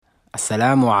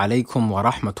Assalamu alaikum wa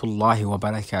rahmatullahi wa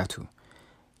barakatuh.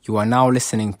 You are now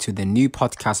listening to the new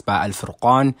podcast by Al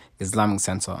Furqan Islamic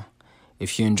Center.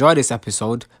 If you enjoy this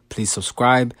episode, please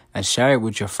subscribe and share it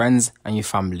with your friends and your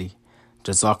family.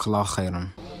 Jazakallah khairan.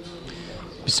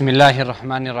 Bismillahir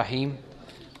Rahmanir Rahim.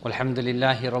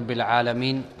 Walhamdulillahi Rabbil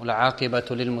Alameen. Wal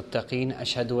aqibatu lil muttaqeen.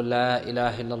 Ashhadu an la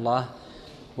ilaha illallah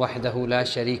wahdahu la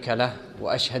sharika lah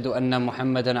wa ashhadu anna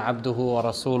Muhammadan abduhu wa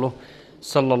rasuluh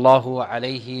sallallahu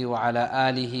alayhi wa ala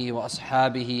alihi wa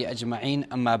ashabihi ajma'een,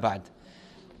 amma ba'd.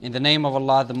 In the name of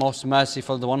Allah, the most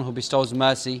merciful, the one who bestows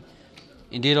mercy.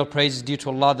 Indeed, all praise is due to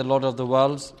Allah, the Lord of the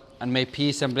worlds, and may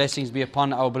peace and blessings be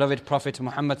upon our beloved Prophet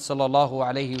Muhammad sallallahu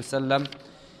alayhi wasallam,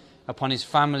 upon his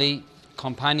family,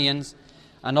 companions,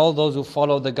 and all those who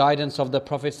follow the guidance of the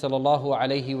Prophet sallallahu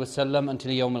alayhi wasallam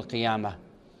until Yawm al-Qiyamah.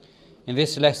 In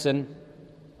this lesson,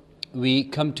 we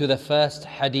come to the first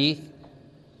hadith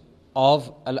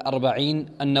of Al-Arba'in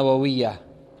An-Nawawiyah,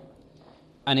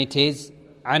 and it is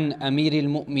عن أمير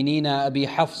المؤمنين أبي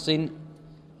حفص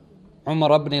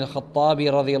عمر بن الخطاب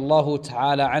رضي الله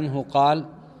تعالى عنه قال: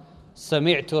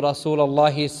 سمعت رسول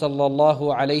الله صلى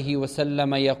الله عليه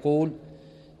وسلم يقول: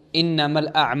 إنما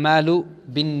الأعمال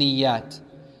بالنيات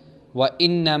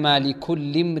وإنما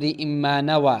لكل امرئ ما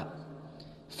نوى،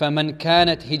 فمن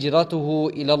كانت هجرته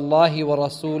إلى الله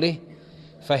ورسوله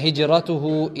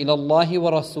فهجرته إلى الله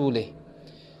ورسوله،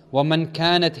 ومن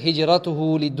كانت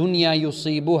هجرته لدنيا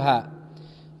يصيبها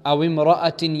أو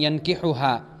امرأة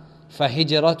ينكحها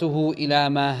فهجرته إلى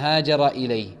ما هاجر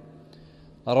إليه.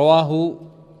 رواه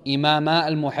إمام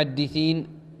المحدثين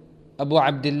أبو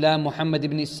عبد الله محمد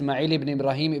بن إسماعيل بن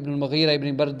إبراهيم بن المغيرة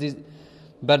بن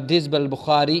بردزبة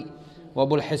البخاري،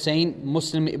 وأبو الحسين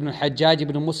مسلم بن الحجاج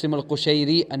بن مسلم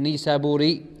القشيري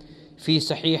النيسابوري في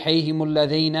صحيحيهم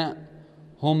اللذين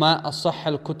هما أصح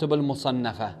الكتب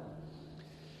المصنفة.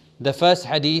 The first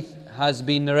hadith has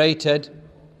been narrated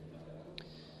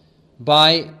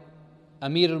by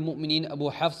Amir al-Mu'mineen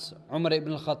Abu Hafs Umar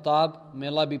ibn al-Khattab, may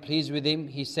Allah be pleased with him.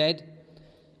 He said,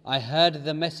 I heard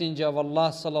the Messenger of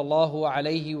Allah sallallahu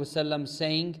alayhi wasallam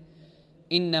saying,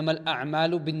 إِنَّمَا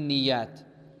الْأَعْمَالُ بِالنِّيَّاتِ,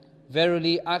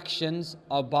 verily actions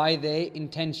are by their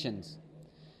intentions.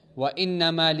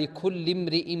 وَإِنَّمَا لِكُلِّ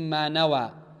امْرِئٍ مَّا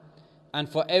نَوَى, and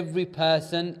for every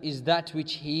person is that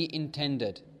which he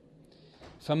intended.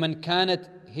 فَمَنْ كَانَتْ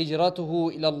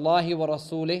هِجْرَتُهُ إِلَى اللَّهِ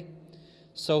وَرَسُولِهِ,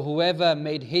 so whoever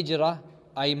made hijrah,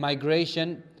 i.e.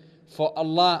 migration, for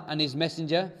Allah and His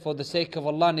Messenger, for the sake of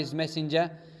Allah and His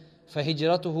Messenger,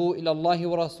 فَهِجْرَتُهُ إِلَى اللَّهِ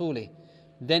وَرَسُولِهِ,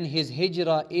 then his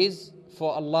hijrah is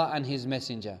for Allah and His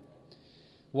Messenger.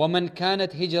 وَمَنْ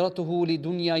كَانَتْ هِجْرَتُهُ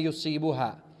لِدُنْيَا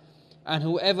يُصِيبُهَا, and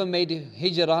whoever made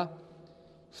hijrah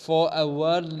for a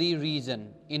worldly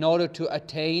reason, in order to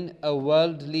attain a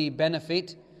worldly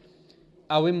benefit,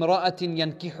 أَوْ امْرَأَةٍ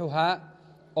يَنْكِحُهَا,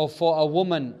 or for a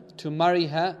woman to marry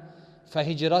her,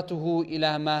 فَهِجْرَتُهُ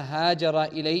إِلَى مَا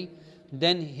هَاجَرَ إِلَيْهِ,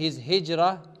 then his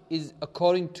hijrah is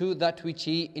according to that which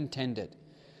he intended.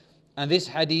 And this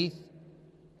hadith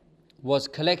was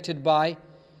collected by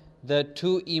the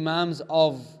two imams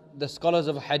of the scholars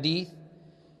of hadith.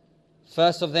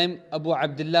 First of them, Abu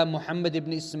Abdullah Muhammad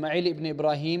ibn Ismail ibn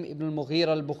Ibrahim ibn al-Mughira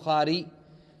al-Bukhari,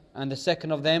 and the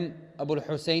second of them, Abu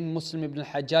al-Husayn Muslim ibn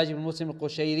al-Hajjaj ibn Muslim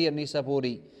al-Qushayri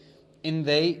al-Nisaburi. In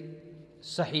the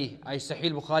Sahih,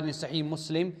 Sahih Bukhari and Sahih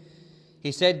Muslim,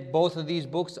 he said both of these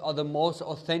books are the most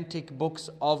authentic books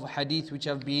of hadith which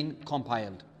have been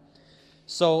compiled.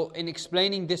 So in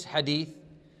explaining this hadith,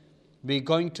 we're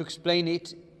going to explain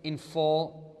it in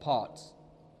 4 parts.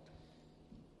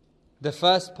 The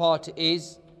first part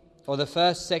is, or the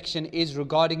first section is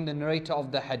regarding the narrator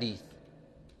of the hadith.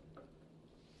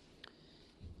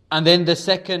 And then the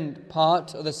second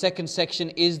part, or the second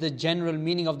section, is the general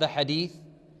meaning of the hadith.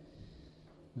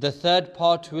 The third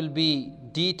part will be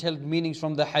detailed meanings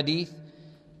from the hadith.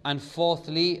 And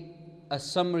fourthly, a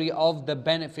summary of the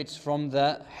benefits from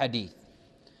the hadith.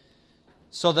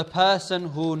 So the person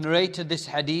who narrated this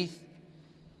hadith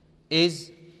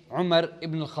is Umar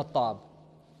ibn al-Khattab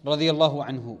radiyallahu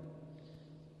anhu.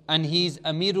 And he's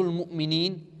Amirul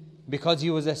Mu'mineen because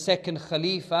he was a second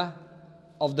Khalifa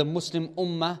of the Muslim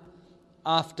Ummah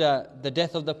after the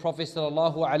death of the Prophet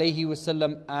sallallahu alaihi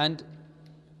wasallam and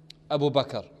Abu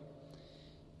Bakr.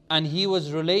 And he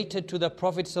was related to the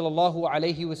Prophet sallallahu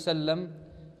alaihi wasallam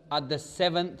at the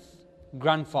 7th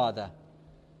grandfather.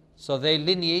 So their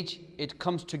lineage, it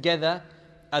comes together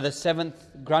at the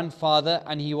 7th grandfather,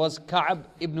 and he was Ka'b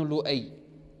ibn Lu'ay.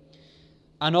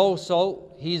 And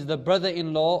also, he is the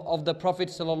brother-in-law of the Prophet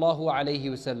sallallahu alaihi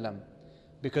wasallam,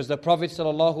 because the Prophet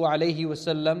sallallahu alaihi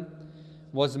wasallam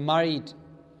was married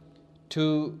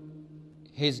to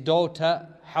his daughter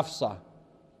Hafsa.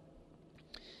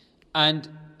 And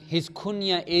his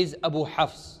kunya is Abu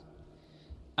Hafs.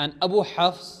 And Abu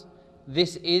Hafs,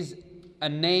 this is a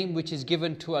name which is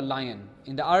given to a lion.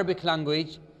 In the Arabic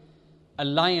language, a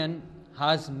lion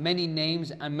has many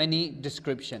names and many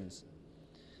descriptions.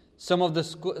 Some of the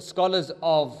scholars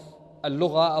of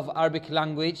al-lugha, of Arabic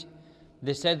language,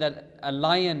 they said that a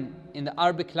lion in the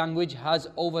Arabic language has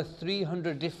over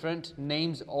 300 different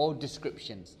names or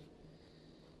descriptions.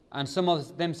 And some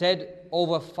of them said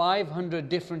over 500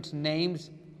 different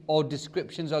names or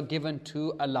descriptions are given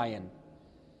to a lion.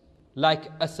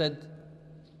 Like Asad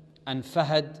and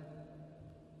Fahad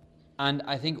and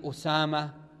I think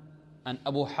Usama and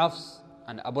Abu Hafs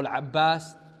and Abu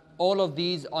al-Abbas. All of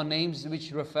these are names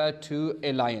which refer to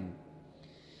a lion.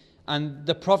 And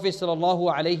the Prophet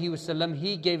ﷺ,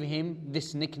 he gave him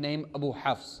this nickname Abu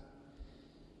Hafs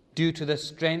due to the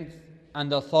strength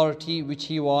and the authority which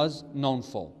he was known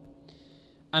for.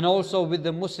 And also with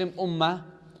the Muslim Ummah,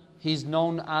 he's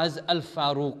known as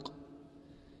Al-Faruq.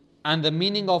 And the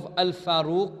meaning of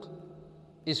Al-Faruq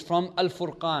is from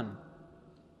Al-Furqan,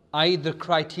 i.e. the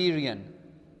criterion,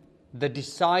 the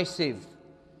decisive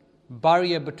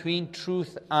barrier between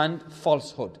truth and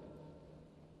falsehood.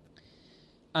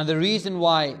 And the reason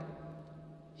why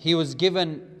he was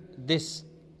given this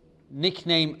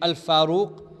nickname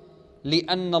Al-Faruq,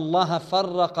 لأن الله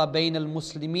فرق بين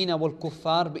المسلمين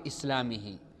والكفار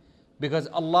بإسلامه. Because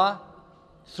Allah,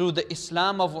 through the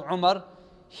Islam of Umar,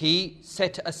 He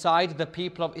set aside the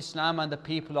people of Islam and the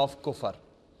people of Kufr.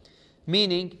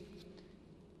 Meaning,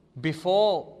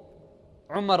 before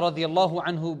Umar radiallahu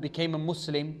anhu became a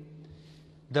Muslim,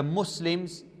 the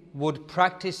Muslims would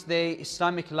practice their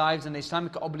Islamic lives and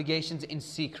Islamic obligations in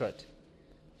secret.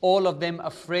 All of them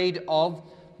afraid of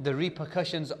the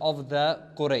repercussions of the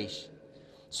Quraysh.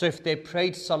 So if they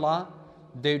prayed Salah,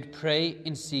 they would pray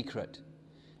in secret.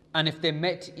 And if they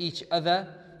met each other,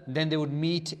 then they would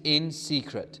meet in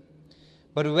secret.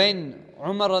 But when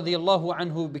Umar radiallahu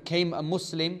anhu became a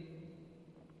Muslim,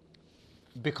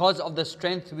 because of the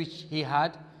strength which he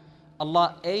had,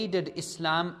 Allah aided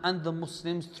Islam and the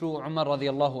Muslims through Umar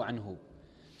radiallahu anhu.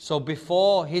 So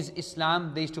before his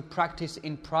Islam, they used to practice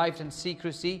in private and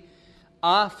secrecy.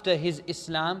 After his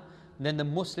Islam, then the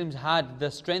Muslims had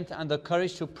the strength and the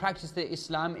courage to practice their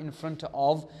Islam in front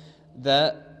of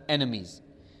the enemies.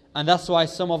 And that's why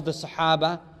some of the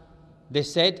Sahaba, they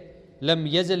said,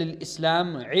 لم يزل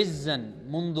الإسلام عزا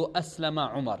منذ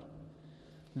أسلم عمر.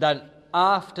 That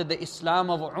after the Islam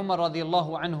of Umar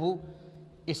radiallahu anhu,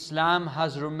 Islam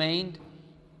has remained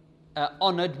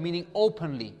honored, meaning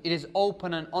openly. It is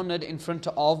open and honored in front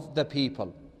of the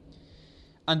people.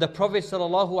 And the Prophet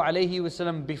sallallahu alaihi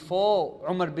wasallam, before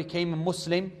Umar became a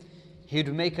Muslim, he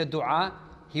would make a dua.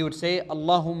 He would say,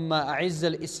 Allahumma a'izz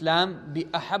al-Islam bi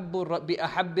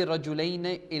ahabbi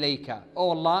rajulayn ilayka.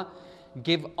 Oh Allah,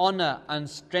 give honor and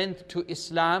strength to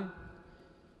Islam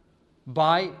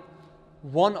by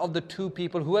one of the two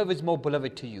people, whoever is more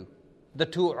beloved to you, the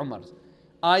two Umars,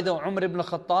 either Umar ibn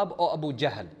Khattab or Abu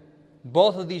Jahl.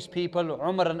 Both of these people,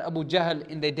 Umar and Abu Jahl,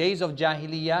 in the days of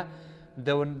Jahiliyyah,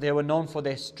 they were known for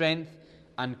their strength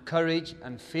and courage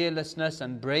and fearlessness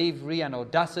and bravery and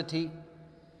audacity.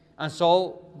 And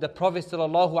so the Prophet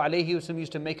ﷺ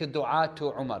used to make a dua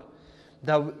to Umar,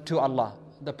 to Allah.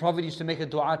 The Prophet used to make a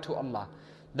dua to Allah,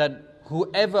 that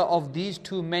whoever of these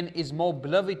two men is more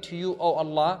beloved to you, O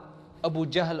Allah, Abu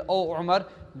Jahl or Umar,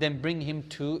 then bring him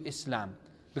to Islam.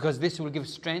 Because this will give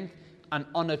strength and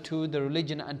honor to the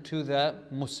religion and to the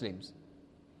Muslims.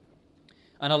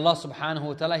 And Allah subhanahu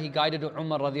wa ta'ala, He guided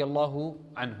Umar radiallahu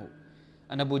anhu.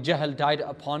 And Abu Jahl died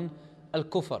upon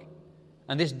al-kufr.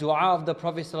 And this dua of the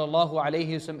Prophet sallallahu alayhi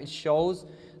wasallam, it shows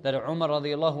that Umar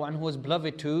radiallahu anhu was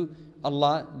beloved to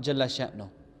Allah Jalla Sha'nu.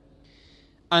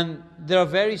 And there are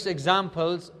various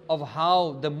examples of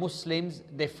how the Muslims,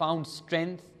 they found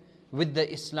strength with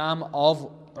the Islam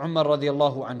of Umar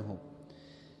radiallahu anhu.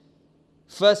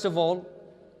 First of all,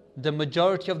 the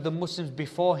majority of the Muslims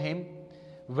before him,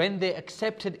 when they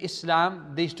accepted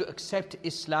Islam, they used to accept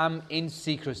Islam in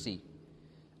secrecy.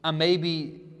 And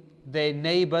maybe their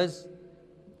neighbors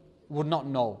would not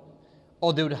know,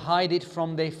 or they would hide it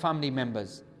from their family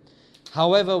members.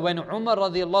 However, when Umar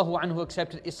radiallahu anhu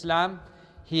accepted Islam,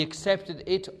 he accepted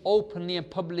it openly and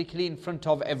publicly in front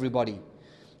of everybody.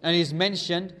 And it is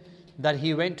mentioned that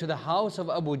he went to the house of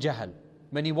Abu Jahl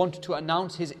when he wanted to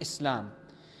announce his Islam.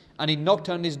 And he knocked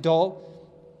on his door,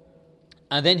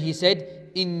 and then he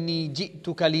said, إِنِّي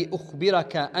جِئْتُكَ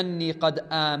لِأُخْبِرَكَ أَنِّي قَدْ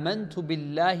آمَنْتُ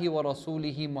بِاللَّهِ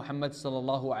وَرَسُولِهِ Muhammad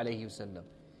sallallahu alayhi wasallam.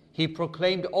 He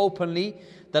proclaimed openly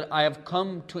that I have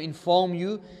come to inform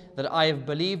you that I have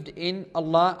believed in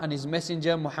Allah and His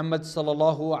Messenger Muhammad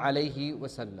sallallahu alayhi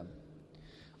wasallam.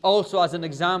 Also, as an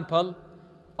example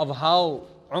of how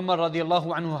Umar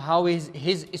radiallahu anhu, how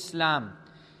his Islam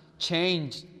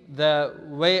changed the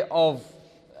way of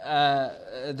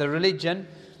the religion,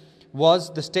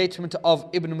 was the statement of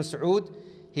Ibn Mas'ud.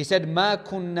 He said, "ما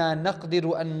كنا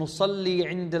نقدر أن نصلي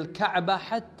عند الكعبة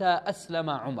حتى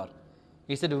أسلم عمر."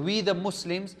 He said, we the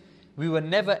Muslims, we were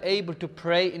never able to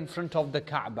pray in front of the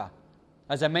Kaaba.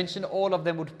 As I mentioned, all of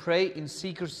them would pray in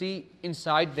secrecy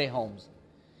inside their homes.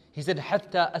 He said,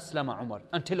 حتى أسلم عمر,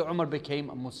 until Umar became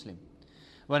a Muslim.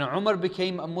 When Umar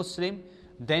became a Muslim,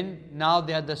 then now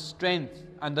they had the strength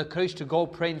and the courage to go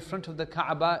pray in front of the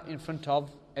Kaaba, in front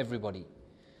of everybody.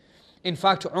 In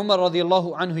fact, Umar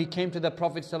radiallahu anhu, he came to the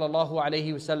Prophet sallallahu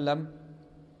alayhi wasallam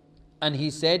and he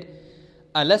said,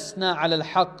 "Alasna ala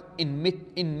al-haq in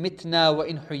mitna wa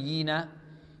in huyina."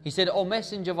 He said, "O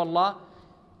Messenger of Allah,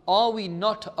 are we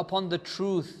not upon the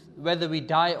truth whether we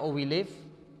die or we live?"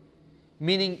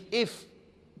 Meaning, if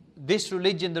this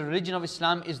religion, the religion of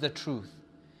Islam, is the truth,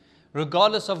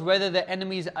 regardless of whether the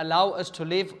enemies allow us to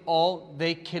live or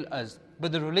they kill us,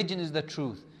 but the religion is the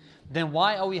truth, then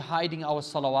why are we hiding our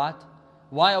salawat?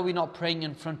 Why are we not praying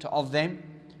in front of them?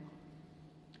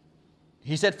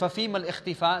 He said, فَفِيمَ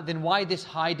الْإِخْتِفَاء, then why this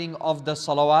hiding of the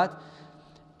salawat?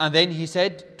 And then he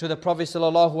said to the Prophet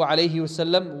sallallahu alayhi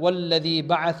wasallam, وَالَّذِي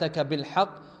بَعَثَكَ بِالْحَقِّ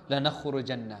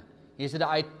لَنَخْرُجَنَّ. He said,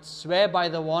 I swear by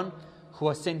the one who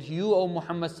has sent you, O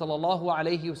Muhammad sallallahu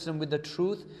alayhi wasallam, with the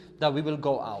truth, that we will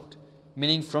go out.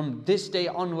 Meaning from this day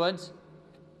onwards,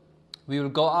 we will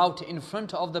go out in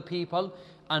front of the people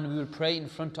and we will pray in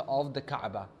front of the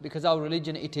Kaaba, because our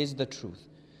religion, it is the truth.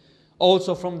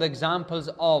 Also from the examples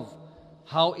of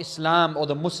how Islam or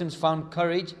the Muslims found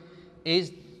courage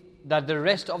is that the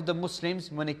rest of the Muslims,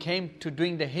 when it came to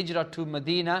doing the hijrah to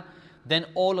Medina, then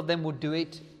all of them would do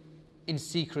it in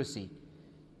secrecy,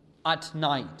 at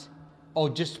night, or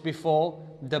just before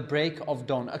the break of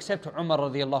dawn, except Umar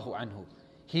radiallahu anhu.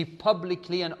 He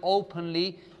publicly and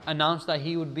openly announced that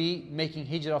he would be making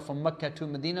hijrah from Mecca to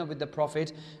Medina with the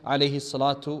Prophet alayhi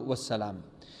salatu wassalam.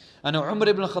 And Umar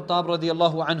ibn Khattab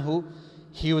radiallahu anhu,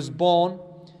 he was born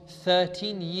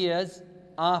 13 years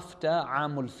after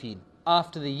Amul Fil,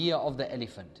 after the year of the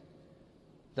elephant.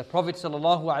 The Prophet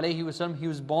sallallahu alayhi wasallam, he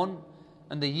was born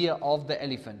in the year of the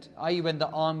elephant, i.e. when the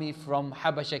army from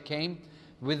Habasha came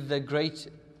with the great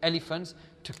elephants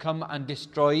to come and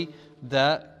destroy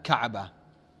the Kaaba.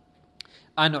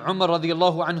 And Umar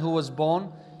radiallahu anhu was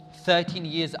born 13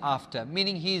 years after,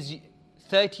 meaning he is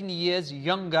 13 years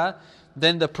younger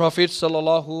than the Prophet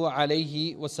sallallahu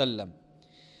alayhi wasallam.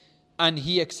 And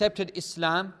he accepted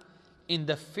Islam in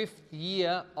the 5th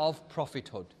year of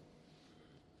prophethood.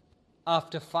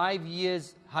 After 5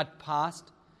 years had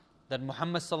passed, that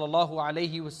Muhammad sallallahu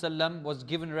alayhi wasallam was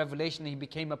given revelation, he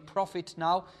became a prophet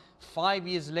now. 5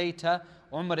 years later,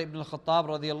 Umar ibn al-Khattab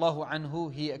radiallahu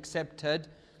anhu, he accepted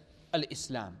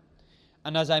al-Islam.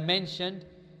 And as I mentioned,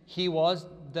 he was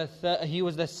the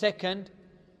second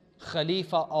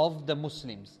Khalifa of the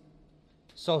Muslims.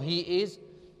 So he is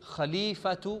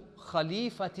Khalifati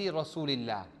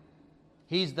Rasulillah.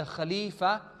 He is the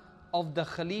Khalifa of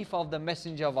the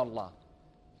Messenger of Allah.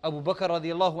 Abu Bakr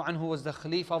radiallahu anhu was the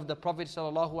Khalifa of the Prophet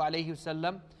sallallahu alayhi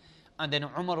wasallam, and then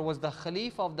Umar was the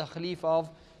Khalifa of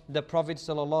the Prophet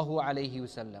sallallahu alayhi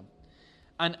wasallam.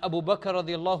 And Abu Bakr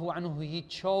radiallahu anhu, he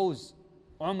chose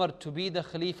Umar to be the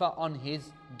Khalifa on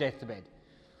his deathbed.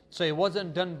 So it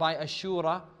wasn't done by a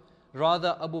shura.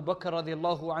 Rather, Abu Bakr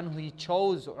radiallahu anhu, he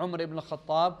chose Umar ibn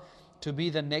Khattab to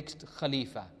be the next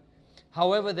Khalifa.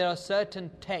 However, there are certain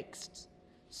texts,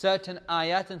 certain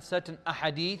ayat and certain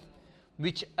ahadith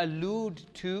which allude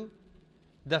to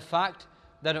the fact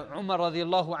that Umar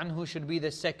radiallahu anhu should be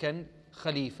the second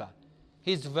Khalifa.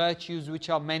 His virtues which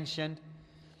are mentioned,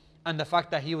 and the fact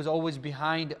that he was always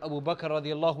behind Abu Bakr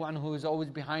radiallahu anhu, who was always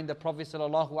behind the Prophet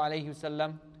sallallahu alayhi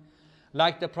wasallam.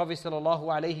 Like the Prophet sallallahu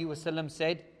alayhi wasallam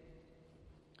said,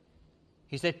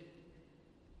 he said,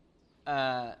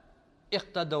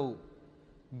 اقتدوا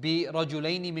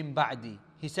برجلين من بعدي.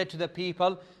 He said to the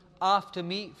people, after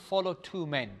me follow 2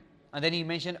 men. And then he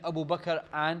mentioned Abu Bakr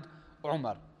and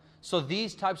Umar. So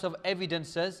these types of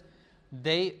evidences,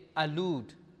 they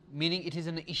allude, meaning it is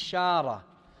an ishara,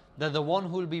 that the one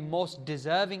who will be most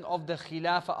deserving of the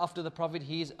Khilafah after the Prophet,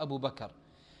 he is Abu Bakr.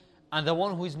 And the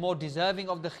one who is more deserving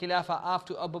of the Khilafah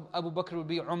after Abu Bakr will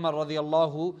be Umar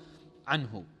radiallahu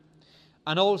anhu.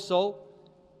 And also,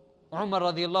 Umar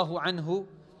radiallahu anhu,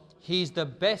 he is the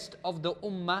best of the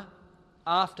Ummah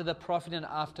after the Prophet and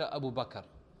after Abu Bakr.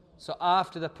 So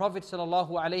after the Prophet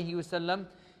sallallahu alaihi wasallam,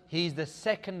 he is the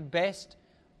second best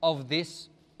of this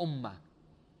ummah.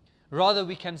 Rather,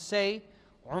 we can say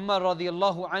Umar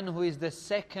radiallahu anhu is the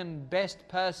second best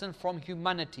person from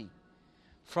humanity.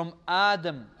 From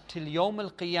Adam till Yawm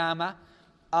al-Qiyamah,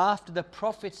 after the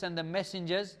prophets and the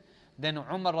messengers, then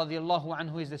Umar radiallahu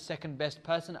anhu is the second best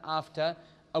person after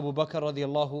Abu Bakr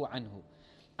radiallahu anhu.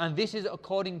 And this is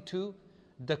according to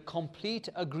the complete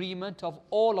agreement of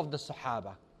all of the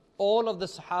Sahaba. All of the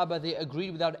Sahaba, they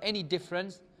agreed without any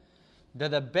difference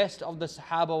that the best of the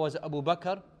Sahaba was Abu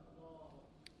Bakr,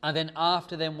 and then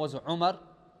after them was Umar,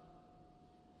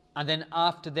 and then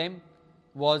after them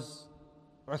was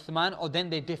Uthman, or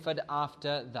then they differed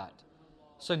after that.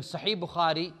 So in Sahih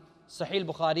Bukhari,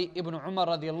 Ibn Umar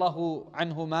radiallahu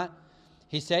anhuma,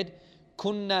 he said,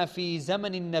 كنا في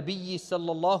زمن النبي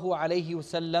صلى الله عليه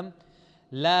وسلم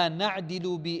لا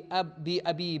نعدل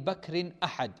بأبي بكر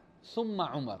أحد ثم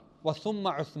عمر وثم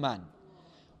عثمان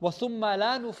وثم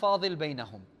لا نفاضل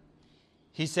بينهم.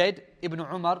 He said, Ibn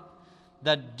Umar,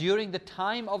 that during the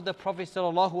time of the Prophet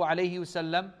sallallahu alaihi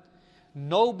wasallam,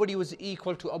 nobody was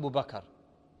equal to Abu Bakr.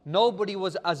 Nobody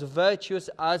was as virtuous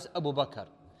as Abu Bakr.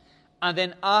 And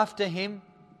then after him,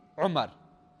 Umar.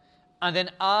 And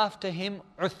then after him,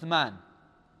 Uthman.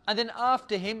 And then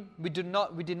after him, we did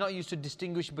not used to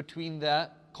distinguish between the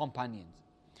companions.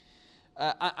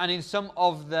 And in some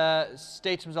of the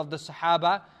statements of the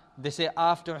Sahaba, they say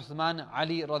after Uthman,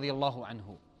 Ali radiallahu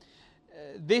anhu.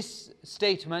 This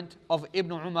statement of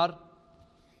Ibn Umar,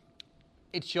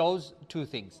 it shows two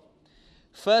things.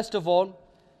 First of all,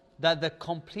 that the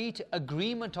complete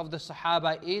agreement of the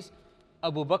Sahaba is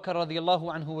Abu Bakr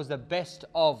radiallahu anhu was the best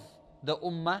of the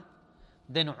Ummah,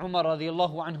 then Umar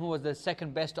radiallahu anhu was the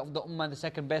second best of the Ummah, the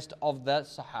second best of the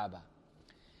Sahaba.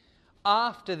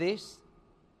 After this,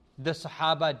 the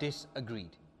Sahaba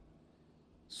disagreed.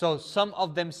 So some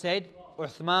of them said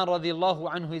Uthman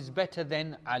radiallahu anhu is better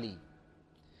than Ali.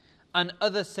 And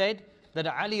others said that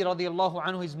Ali radiallahu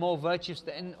anhu is more virtuous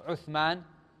than Uthman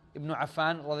ibn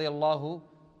Affan radiallahu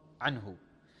anhu.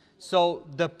 So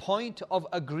the point of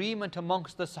agreement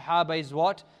amongst the Sahaba is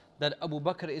what? That Abu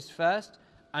Bakr is first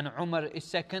and Umar is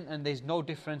second, and there is no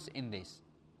difference in this.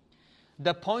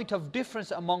 The point of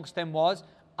difference amongst them was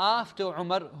after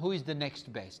Umar, who is the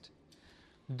next best?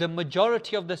 The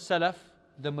majority of the Salaf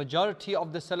and the majority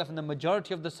of the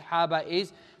Sahaba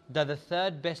is that the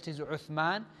third best is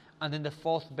Uthman, and then the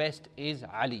fourth best is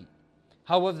Ali.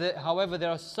 However,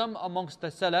 there are some amongst the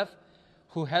Salaf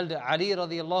who held Ali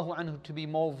radiallahu anhu to be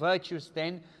more virtuous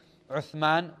than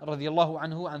Uthman radiallahu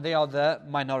anhu, and they are the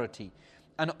minority.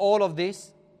 And all of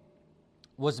this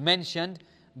was mentioned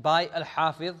by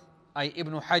Al-Hafiz,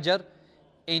 Ibn Hajar,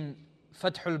 in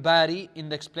Fathul Bari, in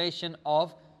the explanation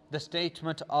of the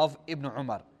statement of Ibn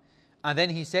Umar. And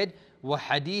then he said,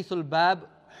 وَحَدِيثُ الْبَابِ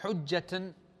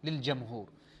حُجَّةً لِلْجَمْهُورِ.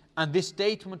 And this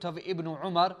statement of Ibn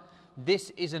Umar, this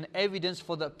is an evidence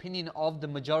for the opinion of the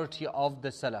majority of the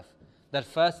Salaf. That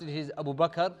first it is Abu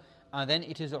Bakr, and then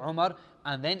it is Umar,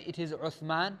 and then it is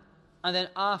Uthman, and then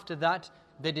after that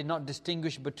they did not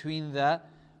distinguish between the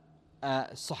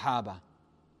Sahaba.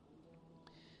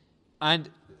 And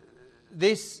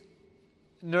this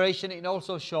narration, it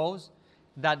also shows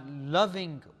that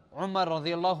loving Umar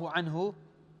radiallahu anhu,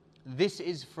 this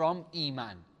is from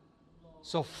Iman.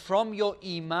 So from your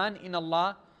Iman in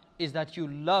Allah is that you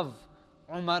love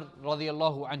Umar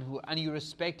radiallahu anhu, and you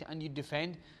respect and you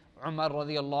defend Umar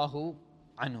radiallahu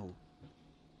anhu.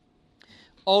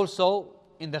 Also,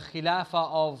 in the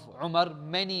Khilafah of Umar,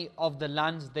 many of the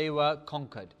lands, they were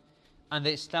conquered. And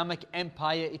the Islamic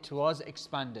empire, it was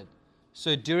expanded.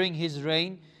 So during his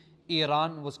reign,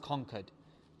 Iran was conquered.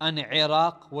 And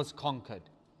Iraq was conquered.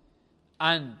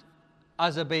 And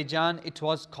Azerbaijan, it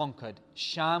was conquered.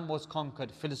 Sham was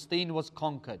conquered. Palestine was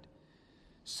conquered.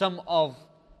 Some of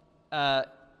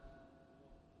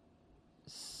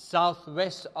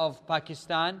southwest of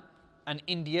Pakistan and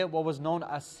India, what was known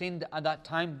as Sindh at that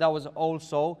time, that was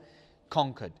also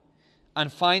conquered.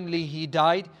 And finally he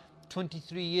died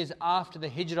 23 years after the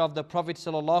hijrah of the Prophet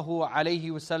sallallahu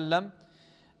alaihi wasallam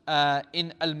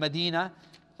in Al-Madinah,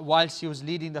 whilst he was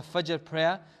leading the Fajr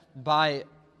prayer by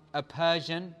a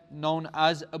Persian known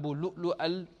as Abu Lu'lu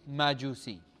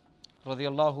al-Majusi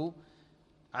radiyallahu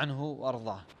anhu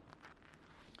warḍah.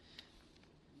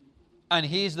 And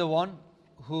he is the one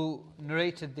who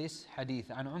narrated this hadith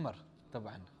an Umar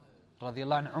طبعا رضي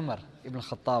الله عن عمر ibn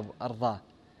al-Khattab أرضاه.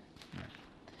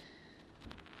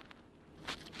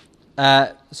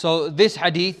 So this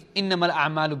hadith, إنما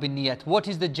الأعمال بالنيات. What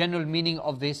is the general meaning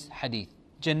of this hadith?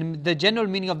 The general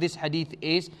meaning of this hadith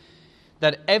is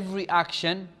that every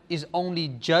action is only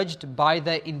judged by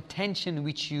the intention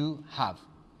which you have.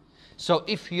 So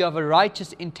if you have a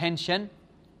righteous intention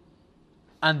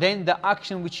and then the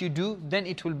action which you do, then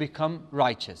it will become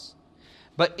righteous.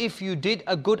 But if you did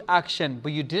a good action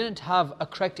but you didn't have a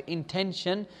correct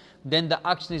intention, then the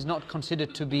action is not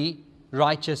considered to be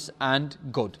righteous and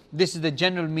good. This is the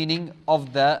general meaning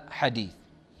of the hadith.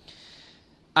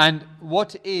 And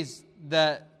what is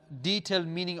the detailed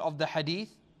meaning of the hadith?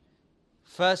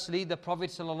 Firstly, the Prophet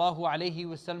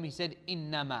ﷺ, he said,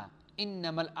 Innama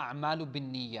al-a'malu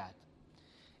bin-niyyat.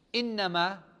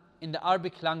 Innama, in the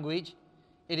Arabic language,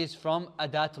 it is from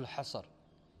adatul hasr,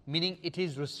 meaning it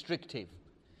is restrictive.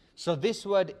 So this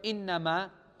word innama,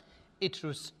 it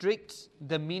restricts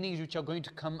the meanings which are going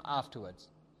to come afterwards.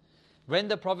 When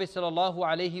the Prophet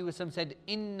ﷺ said,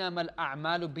 Innamal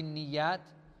a'malu bin niyyat,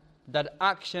 that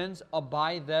actions are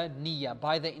by the niyyah,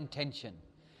 by the intention.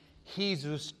 He's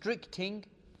restricting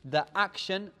the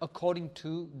action according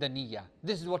to the niyyah.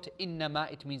 This is what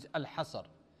innama, it means al-hasr.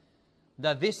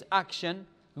 That this action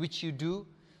which you do,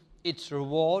 its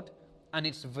reward and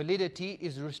its validity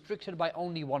is restricted by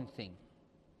only one thing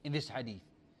in this hadith.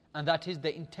 And that is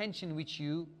the intention which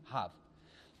you have.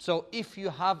 So if you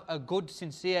have a good,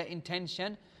 sincere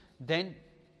intention, then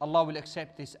Allah will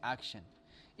accept this action.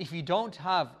 If you don't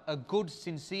have a good,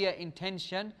 sincere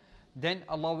intention, then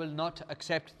Allah will not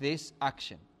accept this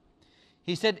action.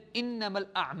 He said, Innamal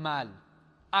a'mal,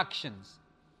 actions.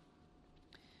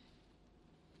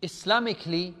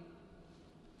 Islamically,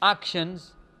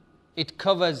 actions, it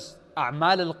covers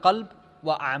a'mal al-qalb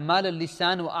wa a'mal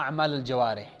al-lisan wa a'mal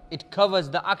al-jawarih. It covers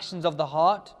the actions of the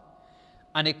heart,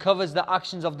 and it covers the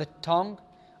actions of the tongue,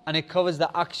 and it covers the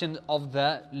actions of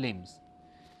the limbs.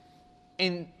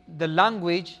 In the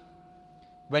language,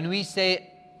 when we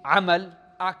say amal,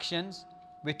 actions,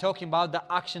 we're talking about the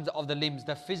actions of the limbs,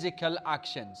 the physical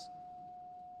actions.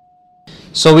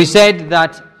 So we said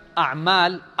that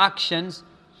a'mal, actions,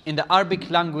 in the Arabic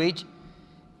language,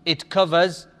 it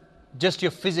covers just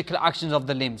your physical actions of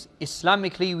the limbs.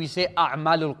 Islamically, we say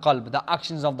a'malul qalb, the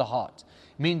actions of the heart,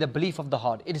 meaning the belief of the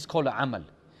heart. It is called amal.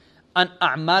 And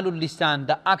a'malul lisan,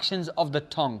 the actions of the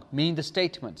tongue, meaning the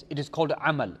statements. It is called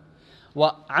amal.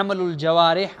 Wa amalul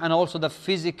jawarih, and also the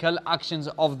physical actions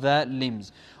of the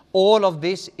limbs. All of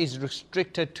this is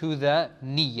restricted to the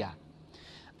niyyah.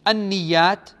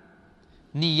 An-niyyat,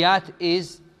 niyyat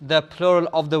is the plural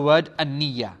of the word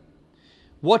an-niyyah.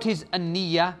 What is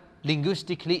an-niyyah?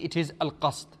 Linguistically, it is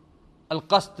al-qasd.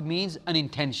 Al-qasd means an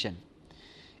intention.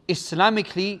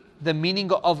 Islamically, the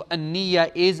meaning of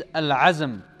an-niyyah is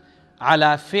al-azm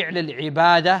ala fi'l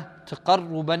al-ibadah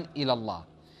taqarruban ila Allah.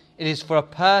 It is for a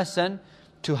person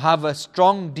to have a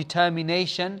strong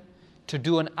determination to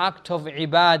do an act of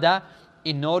ibadah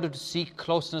in order to seek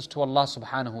closeness to Allah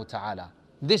subhanahu wa ta'ala.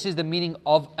 This is the meaning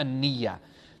of an-niyyah.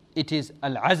 It is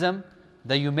al-azm,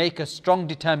 that you make a strong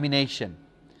determination.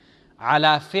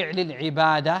 Ala fi'l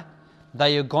al-ibadah, that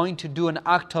you're going to do an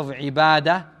act of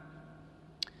ibadah,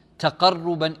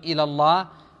 taqarruban ila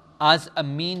Allah, as a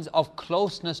means of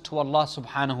closeness to Allah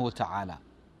subhanahu wa ta'ala.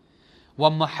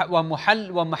 وَمَحَلُّهَا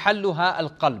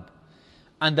الْقَلْبِ,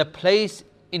 and the place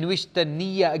in which the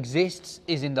niyyah exists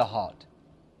is in the heart.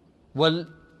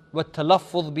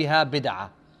 وَالتَّلَفُّظ بِهَا بِدْعَةٌ,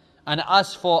 and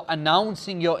as for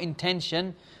announcing your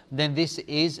intention, then this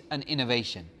is an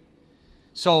innovation.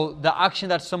 So the action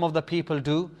that some of the people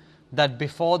do, that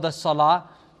before the salah,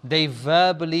 they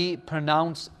verbally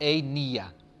pronounce a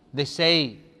niyyah. They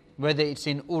say, whether it's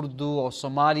in Urdu or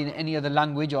Somali, in any other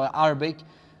language or Arabic,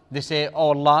 they say, Oh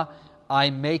Allah, I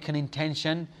make an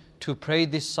intention to pray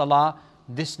this salah,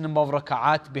 this number of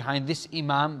raka'at behind this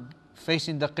imam,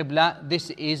 facing the qibla. This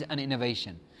is an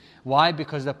innovation. Why?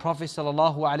 Because the Prophet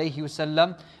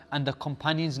ﷺ and the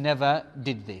companions never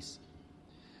did this.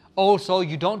 Also,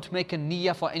 you don't make a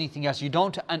niyyah for anything else. You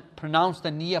don't pronounce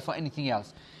the niyyah for anything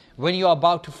else. When you're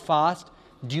about to fast,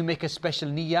 do you make a special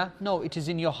niyyah? No, it is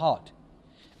in your heart.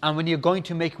 And when you're going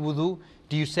to make wudu,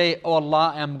 do you say, Oh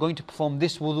Allah, I am going to perform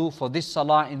this wudu for this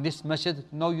salah in this masjid?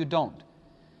 No, you don't.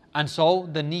 And so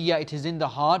the niyyah, it is in the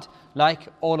heart, like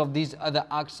all of these other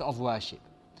acts of worship.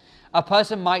 A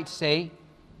person might say,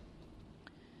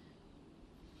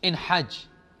 in Hajj,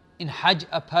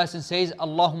 a person says,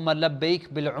 Allahumma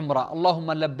labbaik bil umrah,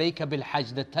 Allahumma labbaik bil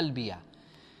hajj, the talbiyah.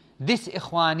 This,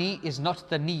 ikhwani, is not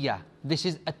the niyyah. This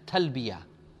is a talbiyah.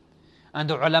 And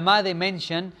the ulama, they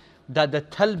mention that the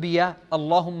talbiyah,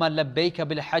 Allahumma labbaik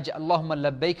bil hajj, Allahumma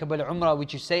labbaik bil umrah,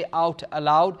 which you say out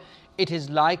aloud, it is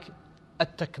like a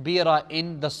takbirah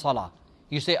in the salah.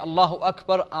 You say Allahu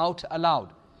Akbar out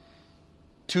aloud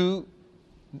to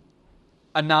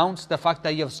announce the fact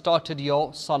that you have started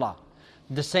your salah.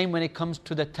 The same when it comes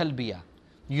to the talbiyah.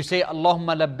 You say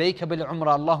Allahumma labbayka bil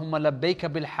umrah, Allahumma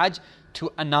labbayka bil hajj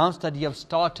to announce that you have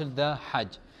started the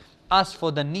hajj. As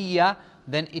for the niyyah,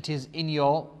 then it is in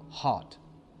your heart.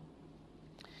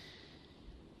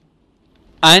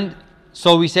 And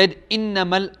so we said,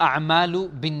 innamal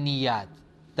a'malu bin niyat.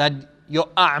 That your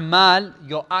a'mal,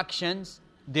 your actions,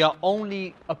 they are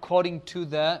only according to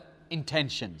the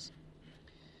intentions.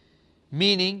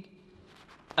 Meaning,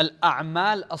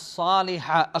 al-a'mal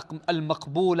as-salihah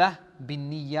al-maqbulah bin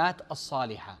niyat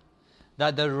as-salihah.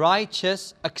 That the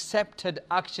righteous, accepted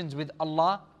actions with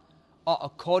Allah are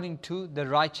according to the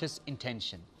righteous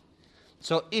intention.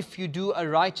 So if you do a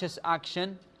righteous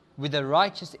action with a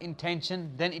righteous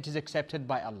intention, then it is accepted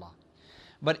by Allah.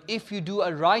 But if you do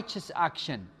a righteous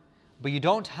action, but you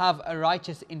don't have a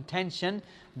righteous intention,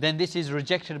 then this is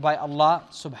rejected by Allah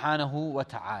subhanahu wa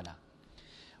ta'ala.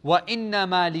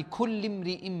 وَإِنَّمَا لِكُلِّ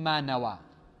امْرِئٍ مَّا نَوَى.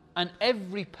 And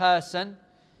every person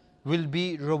will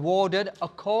be rewarded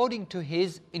according to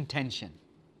his intention.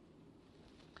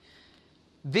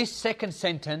 This second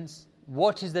sentence,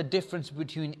 what is the difference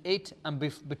between it and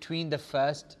between the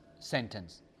first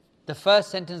sentence? The first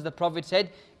sentence, the Prophet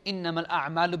said, إِنَّمَا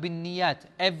الْأَعْمَالُ بِالنِّيَّاتِ.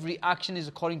 Every action is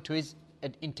according to his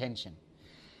intention.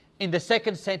 In the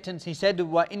second sentence, he said,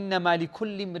 وَإِنَّمَا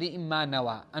لِكُلِّ امْرِئٍ مَّا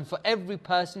نَوَى. And for every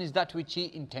person is that which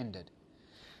he intended.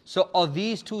 So are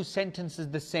these two sentences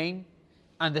the same?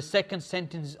 And the second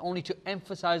sentence is only to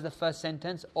emphasize the first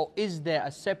sentence? Or is there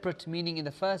a separate meaning in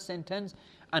the first sentence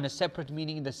and a separate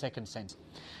meaning in the second sentence?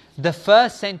 The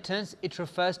first sentence, it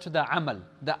refers to the amal,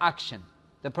 the action.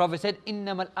 The Prophet said,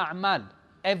 إِنَّمَا الْأَعْمَالِ.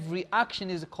 Every action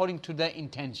is according to the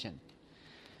intention.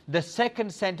 The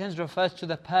second sentence refers to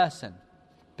the person,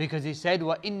 because he said,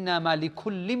 وَإِنَّمَا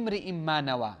لِكُلِّ امْرِئٍ مَّا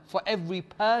نَوَى. For every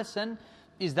person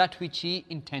is that which he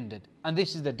intended. And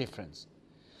this is the difference.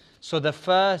 So the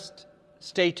first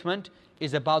statement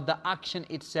is about the action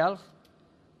itself,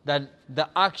 that the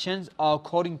actions are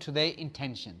according to their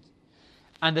intentions.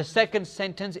 And the second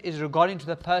sentence is regarding to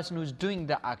the person who is doing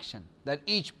the action, that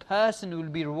each person will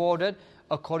be rewarded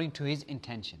according to his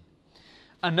intention.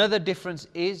 Another difference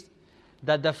is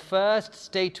that the first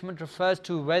statement refers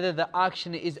to whether the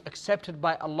action is accepted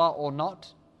by Allah or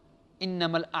not.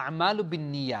 إِنَّمَا الْأَعْمَالُ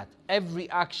بِالنِّيَّاتِ. Every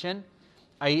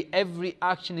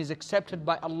action is accepted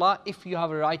by Allah if you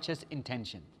have a righteous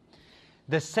intention.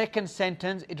 The second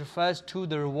sentence, it refers to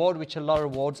the reward which Allah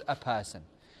rewards a person.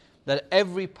 That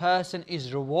every person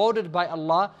is rewarded by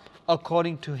Allah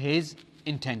according to his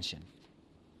intention.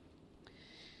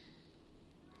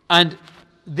 And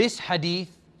this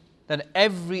hadith, that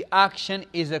every action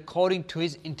is according to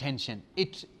his intention,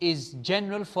 it is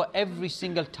general for every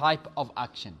single type of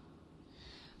action.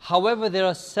 However, there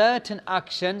are certain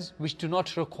actions which do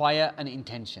not require an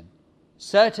intention.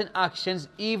 Certain actions,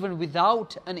 even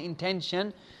without an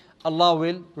intention, Allah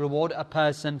will reward a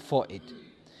person for it.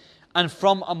 And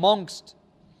from amongst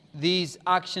these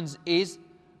actions is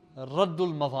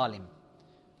Raddul Madhalim,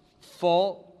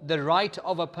 for the right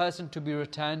of a person to be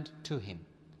returned to him.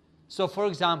 So for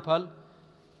example,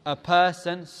 a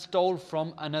person stole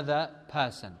from another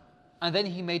person and then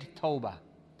he made tawbah.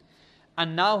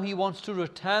 And now he wants to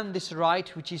return this right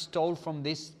which he stole from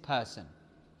this person.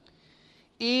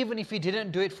 Even if he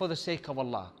didn't do it for the sake of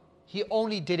Allah, he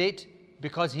only did it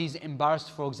because he's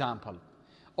embarrassed, for example,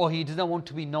 or he doesn't want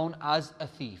to be known as a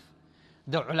thief.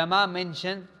 The ulama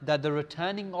mention that the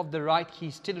returning of the right, he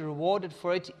is still rewarded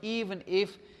for it, even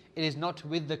if it is not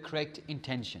with the correct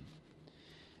intention.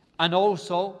 And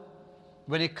also,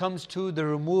 when it comes to the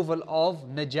removal of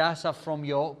najasa from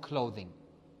your clothing.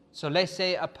 So let's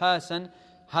say a person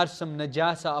has some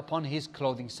najasa upon his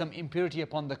clothing, some impurity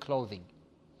upon the clothing.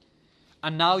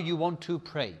 And now you want to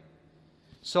pray.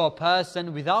 So a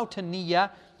person without a niyyah,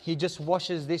 he just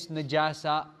washes this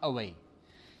najasa away.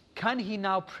 Can he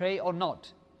now pray or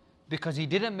not? Because he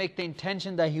didn't make the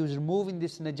intention that he was removing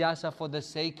this najasa for the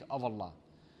sake of Allah.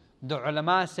 The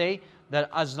ulama say that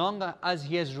as long as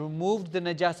he has removed the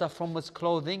najasa from his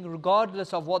clothing,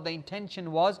 regardless of what the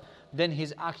intention was, then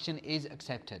his action is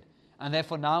accepted. And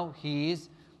therefore now he is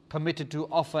permitted to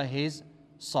offer his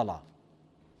salah.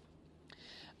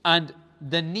 And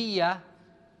the niyyah,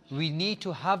 we need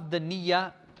to have the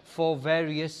niyyah for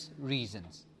various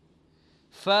reasons.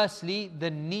 Firstly, the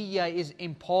niyyah is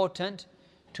important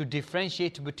to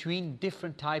differentiate between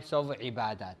different types of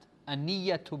ibadat.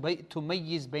 النية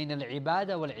تميز بين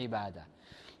العبادة والعبادة.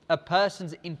 A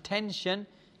person's intention,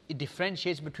 it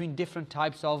differentiates between different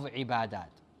types of ibadat.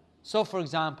 So for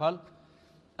example,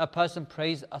 a person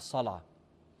prays a salah.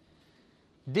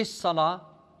 This salah,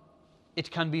 it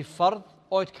can be fard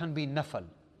or it can be nafal.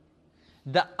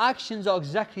 The actions are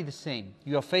exactly the same.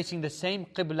 You are facing the same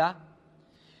qibla,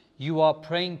 you are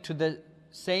praying to the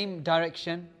same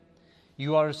direction,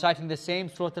 you are reciting the same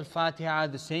Surah Al-Fatiha,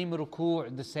 the same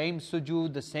ruku', the same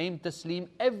sujood, the same taslim,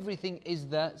 everything is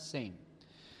the same.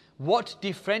 What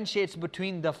differentiates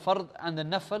between the fard and the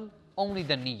nafil? Only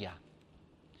the niyyah.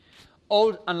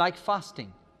 All unlike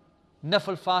fasting,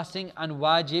 nafil fasting and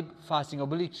wajib fasting,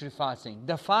 obligatory fasting.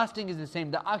 The fasting is the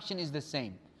same, the action is the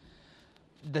same.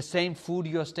 The same food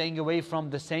you're staying away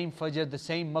from, the same fajr, the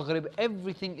same maghrib,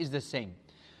 everything is the same.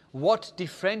 What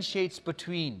differentiates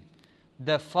between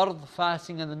the fard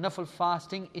fasting and the nafil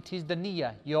fasting? It is the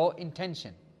niyyah, your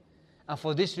intention. And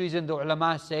for this reason the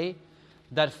ulama say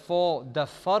that for the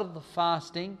fard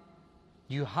fasting,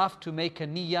 you have to make a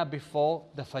niyyah before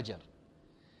the fajr.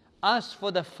 As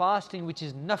for the fasting which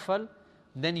is nafil,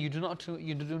 then you do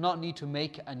not need to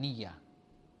make a niyyah.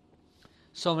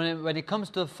 So when it comes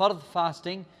to fard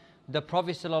fasting, the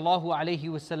Prophet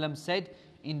ﷺ said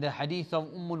in the hadith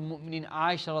of Al-Mu'minin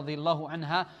Aisha radiyallahu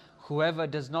anha, whoever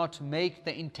does not make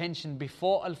the intention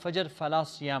before Al-Fajr, فَلَا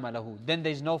صِيَامَ لَهُ, then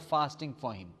there is no fasting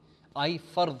for him, i.e.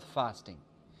 fard fasting.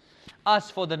 As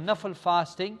for the nafil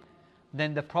fasting,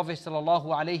 then the Prophet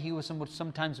ﷺ would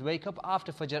sometimes wake up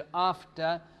after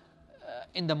Fajr,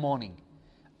 in the morning.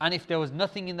 And if there was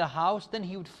nothing in the house, then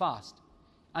he would fast.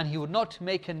 And he would not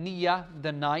make a niyyah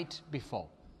the night before.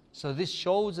 So this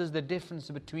shows us the difference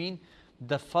between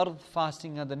the fard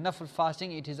fasting and the nafil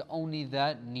fasting. It is only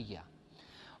the niyyah.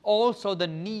 Also the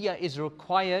niyyah is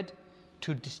required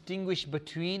to distinguish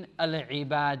between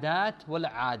al-ibadat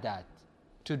wal-adat,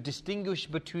 to distinguish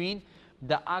between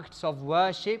the acts of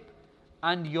worship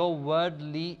and your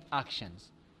worldly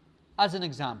actions. As an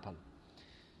example,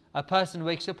 a person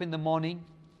wakes up in the morning,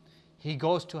 he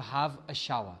goes to have a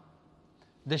shower.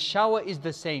 The shower is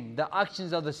the same, the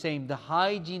actions are the same, the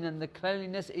hygiene and the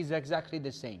cleanliness is exactly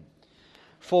the same.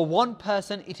 For one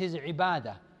person it is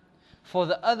ibadah, for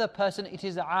the other person it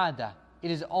is aada, it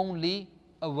is only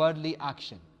a worldly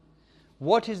action.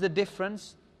 What is the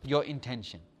difference? Your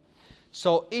intention.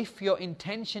 So if your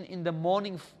intention in the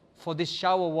morning for this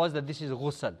shower was that this is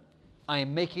ghusl, I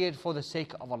am making it for the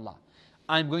sake of Allah,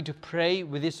 I am going to pray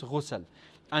with this ghusl,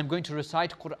 I am going to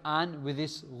recite Quran with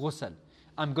this ghusl,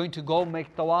 I'm going to go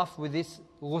make tawaf with this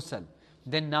ghusl,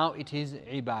 then now it is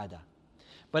ibadah.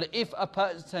 But if a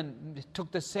person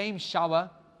took the same shower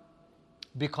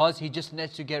because he just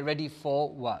needs to get ready for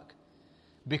work,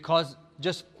 because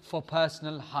just for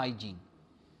personal hygiene,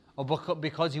 or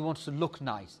because he wants to look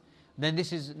nice, then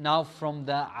this is now from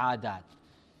the adat.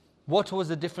 What was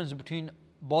the difference between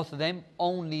both of them?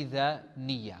 Only the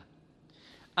niyyah.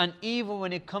 And even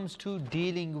when it comes to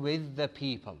dealing with the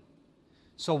people,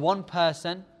 so one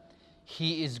person,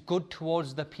 he is good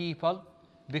towards the people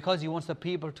because he wants the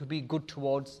people to be good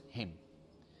towards him.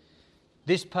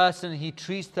 This person, he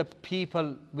treats the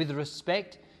people with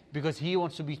respect because he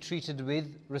wants to be treated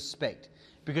with respect,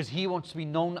 because he wants to be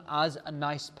known as a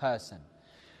nice person.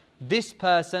 This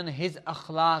person, his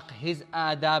akhlaq, his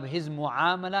adab, his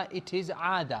muamala, it is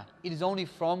aada. It is only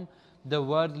from the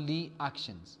worldly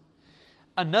actions.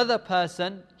 Another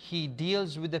person, he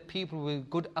deals with the people with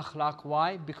good akhlaq.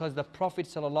 Why? Because the Prophet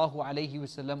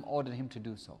ﷺ ordered him to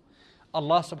do so.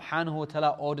 Allah subhanahu wa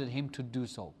ta'ala ordered him to do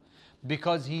so,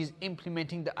 because he is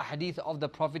implementing the ahadith of the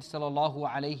Prophet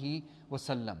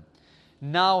ﷺ.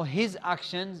 Now his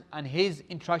actions and his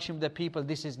interaction with the people,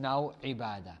 this is now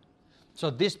ibadah. So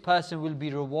this person will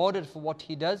be rewarded for what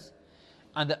he does,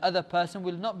 and the other person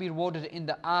will not be rewarded in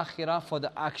the akhirah for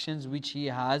the actions which he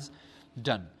has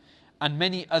done. And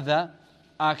many other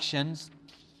actions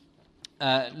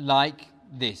like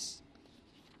this.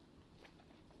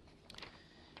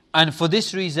 And for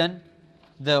this reason,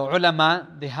 the ulama,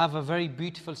 they have a very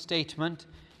beautiful statement.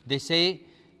 They say,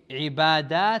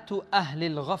 عبادات أهل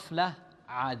الغفلة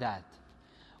عادات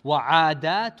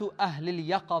وعادات أهل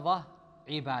اليقظة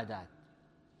عبادات.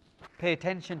 Pay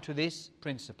attention to this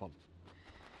principle.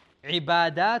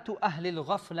 عبادات أهل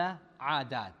الغفلة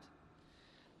عادات.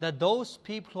 That those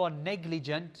people who are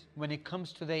negligent when it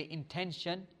comes to their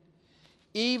intention,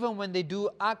 even when they do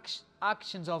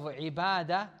actions of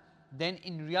ibadah, then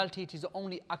in reality it is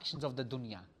only actions of the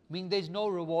dunya, meaning there is no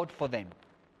reward for them.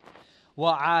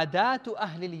 وَعَادَاتُ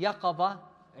أَهْلِ الْيَقَظَةِ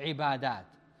عِبَادَاتِ.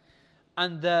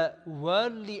 And the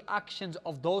worldly actions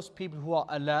of those people who are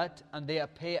alert and they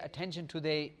pay attention to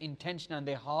their intention and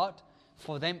their heart,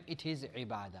 for them it is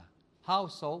ibadah. How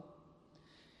so?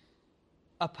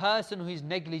 A person who is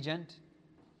negligent,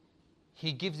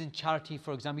 he gives in charity,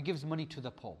 for example, he gives money to the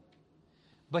poor,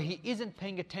 but he isn't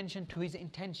paying attention to his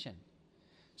intention.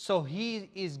 So he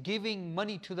is giving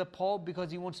money to the poor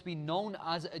because he wants to be known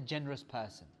as a generous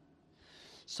person.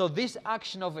 So this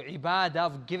action of ibadah,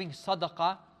 of giving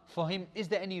sadaqah, for him, is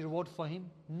there any reward for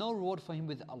him? No reward for him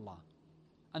with Allah.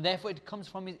 And therefore it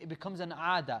becomes an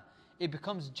aada. It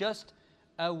becomes just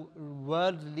a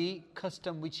worldly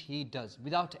custom which he does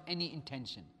without any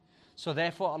intention. So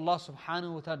therefore Allah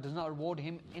subhanahu wa ta'ala does not reward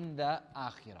him in the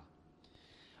akhirah.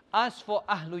 As for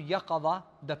Ahlul Yaqadha,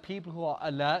 the people who are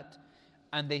alert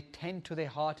and they tend to their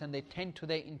heart and they tend to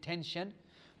their intention,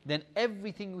 then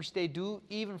everything which they do,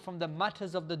 even from the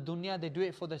matters of the dunya, they do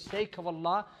it for the sake of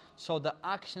Allah. So the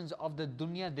actions of the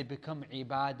dunya, they become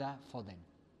ibadah for them.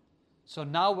 So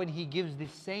now when he gives the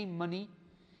same money,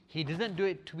 he doesn't do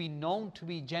it to be known to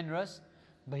be generous,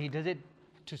 but he does it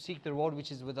to seek the reward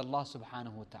which is with Allah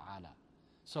subhanahu wa ta'ala.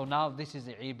 So now this is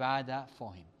ibadah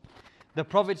for him. The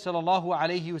Prophet sallallahu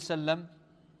alayhi wasallam,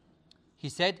 he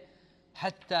said,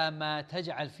 حَتَّى مَا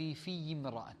تَجْعَلْ فِي فِيِّ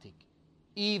مِرَأَتِكَ,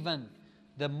 even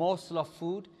the morsel of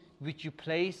food which you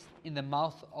place in the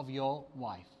mouth of your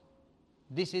wife.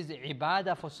 This is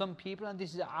ibadah for some people and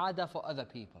this is aada for other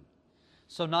people.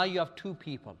 So now you have two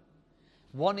people.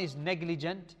 One is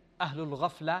negligent, ahlul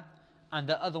ghafla, and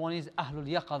the other one is ahlul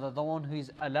yaqadha, the one who is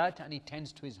alert and he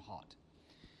tends to his heart.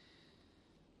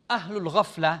 Ahlul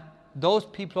ghafla, those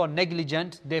people are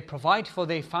negligent, they provide for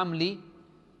their family,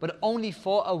 but only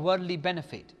for a worldly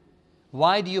benefit.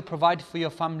 Why do you provide for your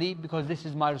family? Because this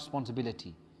is my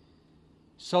responsibility.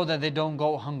 So that they don't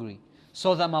go hungry.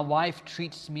 So that my wife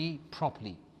treats me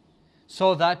properly.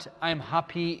 So that I'm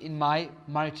happy in my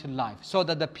marital life. So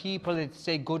that the people that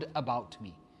say good about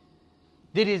me.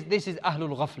 This is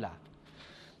Ahlul Ghafla.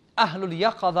 Ahlul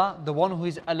Yaqadha, the one who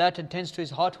is alert and tends to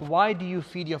his heart. Why do you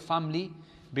feed your family?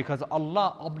 Because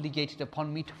Allah obligated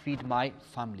upon me to feed my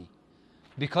family.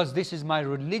 Because this is my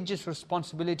religious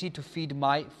responsibility to feed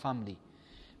my family.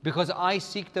 Because I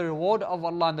seek the reward of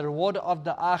Allah and the reward of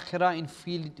the akhirah in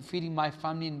feeding my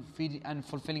family and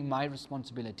fulfilling my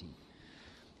responsibility.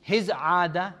 His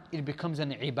aada, it becomes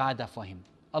an ibadah for him.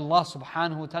 Allah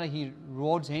subhanahu wa ta'ala, He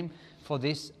rewards him for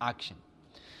this action.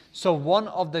 So one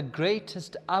of the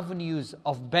greatest avenues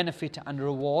of benefit and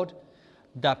reward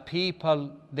that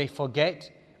people, they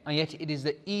forget, and yet it is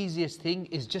the easiest thing,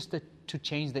 is just to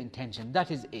change the intention.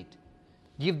 That is it.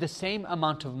 Give the same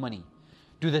amount of money.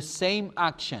 Do the same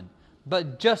action.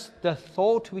 But just the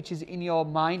thought which is in your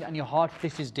mind and your heart,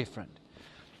 this is different.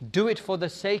 Do it for the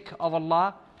sake of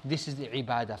Allah, this is the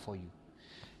ibadah for you.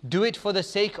 Do it for the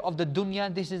sake of the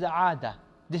dunya, this is the aada.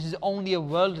 This is only a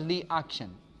worldly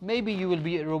action. Maybe you will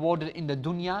be rewarded in the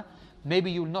dunya,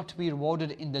 maybe you will not be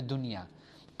rewarded in the dunya.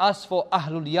 As for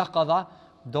Ahlul Yaqadha,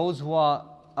 those who are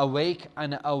awake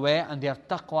and aware and they have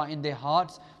taqwa in their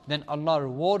hearts, then Allah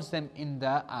rewards them in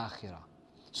the akhirah.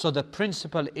 So the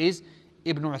principle is,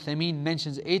 Ibn Uthaymeen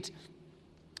mentions it,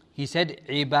 he said,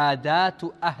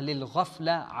 عِبَادَاتُ أَهْلِ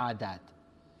الْغَفْلَ عَادَاتِ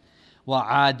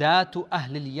وَعَادَاتُ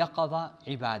أَهْلِ الْيَقَظَ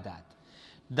عِبَادَاتِ.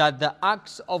 That the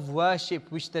acts of worship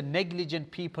which the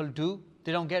negligent people do,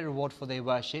 they don't get reward for their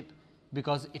worship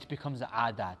because it becomes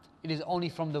adat. It is only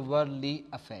from the worldly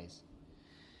affairs.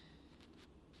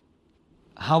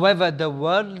 However, the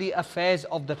worldly affairs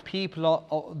of the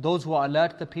people, those who are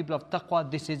alert, the people of taqwa,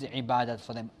 this is ibadat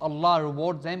for them. Allah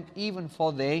rewards them even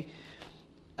for their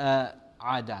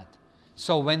adat.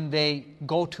 So when they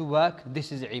go to work,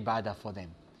 this is ibadah for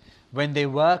them. When they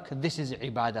work, this is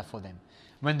ibadah for them.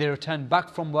 When they return back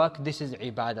from work, this is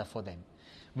ibadah for them.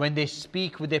 When they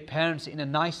speak with their parents in a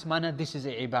nice manner, this is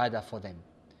ibadah for them.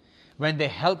 When they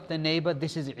help the neighbor,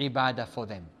 this is ibadah for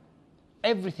them.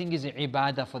 Everything is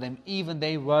ibadah for them, even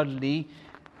their worldly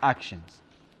actions.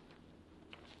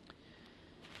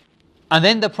 And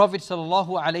then the Prophet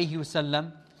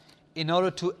ﷺ, in order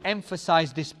to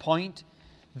emphasize this point,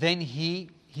 then he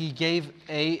gave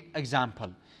an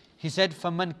example. He said,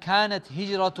 فَمَنْ كَانَتْ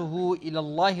هِجْرَتُهُ إِلَى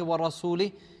اللَّهِ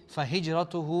وَرَسُولِهِ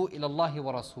فَهِجْرَتُهُ إِلَى اللَّهِ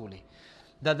وَرَسُولِهِ.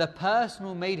 That the person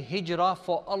who made hijrah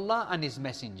for Allah and His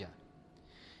Messenger.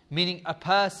 Meaning a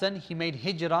person, he made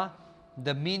hijrah.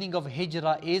 The meaning of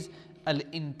hijrah is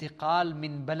al-intiqal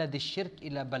min balad al-shirk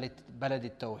ila balad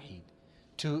al-tawheed.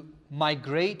 To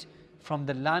migrate from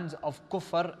the lands of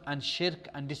kufr and shirk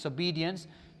and disobedience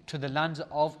to the lands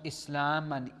of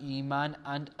Islam and Iman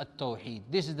and at-tawheed.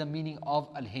 This is the meaning of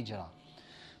al-hijrah.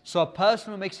 So a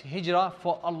person who makes hijrah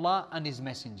for Allah and His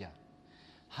Messenger.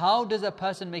 How does a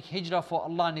person make hijrah for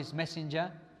Allah and His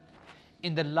Messenger?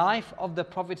 In the life of the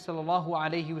Prophet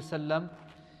ﷺ,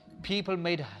 people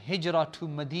made hijrah to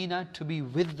Medina to be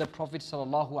with the Prophet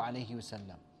ﷺ.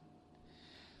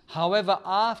 However,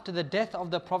 after the death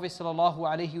of the Prophet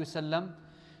ﷺ,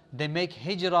 they make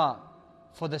hijrah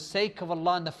for the sake of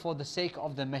Allah and for the sake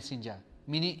of the Messenger,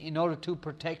 meaning in order to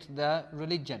protect the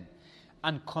religion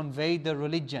and convey the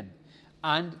religion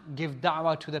and give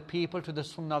da'wah to the people, to the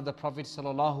sunnah of the Prophet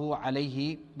sallallahu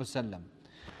alaihi wasallam.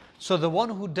 So the one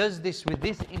who does this with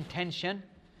this intention,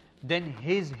 then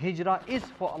his hijrah is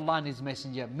for Allah and His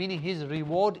Messenger, meaning his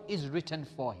reward is written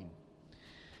for him.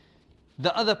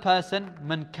 The other person,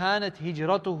 man kanat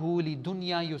hijratuhu li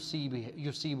dunya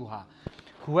yusibuha.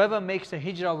 Whoever makes a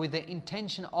hijrah with the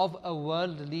intention of a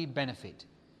worldly benefit,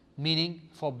 meaning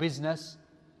for business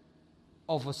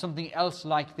or for something else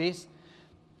like this,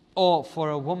 or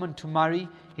for a woman to marry,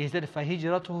 he said,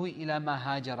 فَهِجْرَتُهُ إِلَى مَا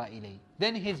هَاجَرَ إِلَيْهِ.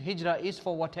 Then his hijrah is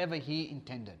for whatever he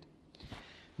intended.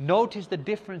 Notice the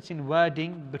difference in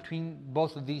wording between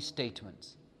both of these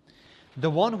statements. The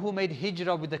one who made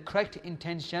hijrah with the correct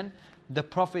intention, the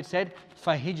Prophet said,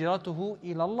 فَهِجْرَتُهُ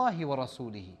إِلَى اللَّهِ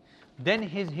وَرَسُولِهِ. Then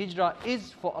his hijrah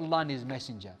is for Allah and His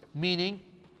Messenger, meaning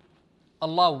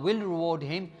Allah will reward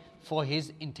him for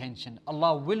his intention.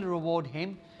 Allah will reward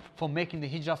him for making the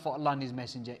hijrah for Allah and His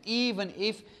Messenger, even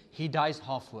if he dies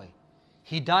halfway.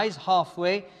 He dies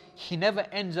halfway, he never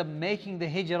ends up making the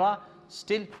hijrah,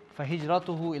 still فَهِجْرَتُهُ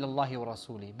إِلَى اللَّهِ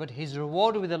وَرَسُولِهِ. But his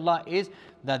reward with Allah is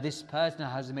that this person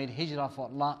has made hijrah for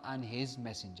Allah and His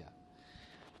Messenger.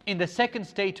 In the second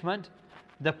statement,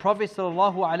 the Prophet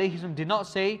ﷺ did not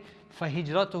say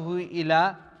فَهِجْرَتُهُ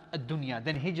إِلَى الدُّنْيَا.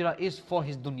 Then hijrah is for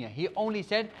his dunya. He only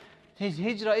said his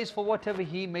hijrah is for whatever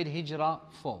he made hijrah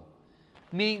for.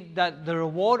 Meaning that the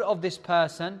reward of this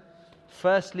person,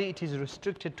 firstly it is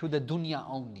restricted to the dunya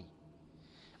only.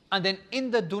 And then in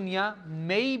the dunya,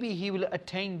 maybe he will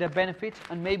attain the benefit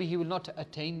and maybe he will not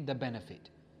attain the benefit.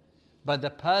 But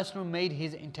the person who made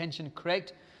his intention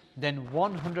correct, then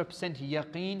 100%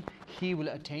 yaqeen, he will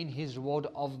attain his reward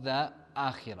of the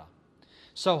akhirah.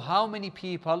 So how many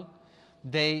people,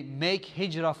 they make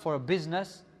hijrah for a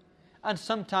business, and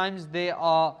sometimes they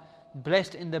are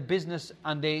blessed in the business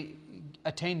and they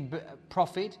attain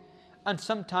profit, and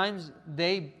sometimes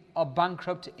they are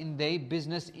bankrupt in their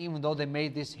business even though they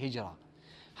made this hijrah.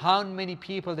 How many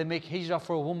people they make hijrah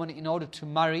for a woman in order to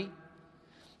marry,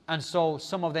 and so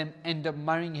some of them end up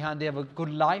marrying her and they have a good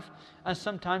life, and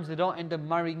sometimes they don't end up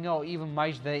marrying her, or even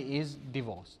marriage there is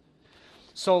divorce.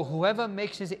 So whoever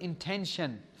makes his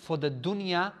intention for the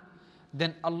dunya,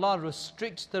 then Allah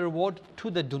restricts the reward to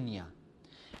the dunya.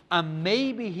 And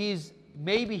maybe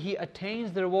he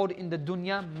attains the reward in the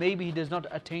dunya, maybe he does not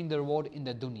attain the reward in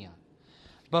the dunya.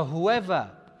 But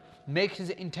whoever makes his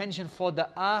intention for the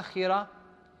akhirah,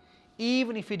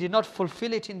 even if he did not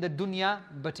fulfill it in the dunya,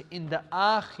 but in the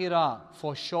akhirah,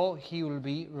 for sure he will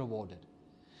be rewarded.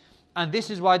 And this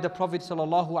is why the Prophet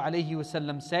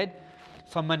ﷺ said,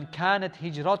 فَمَنْ كَانَتْ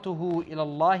هِجْرَتُهُ إِلَى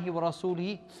اللَّهِ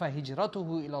وَرَسُولِهِ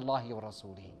فَهِجْرَتُهُ إِلَى اللَّهِ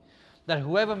وَرَسُولِهِ. That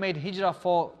whoever made hijrah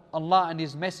for Allah and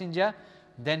His Messenger,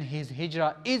 then his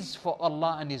hijrah is for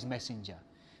Allah and His Messenger.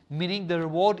 Meaning the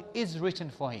reward is written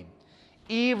for him,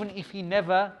 even if he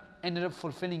never ended up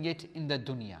fulfilling it in the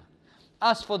dunya.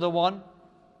 As for the one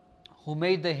who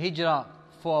made the hijrah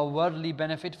for a worldly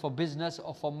benefit, for business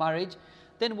or for marriage,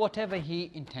 then whatever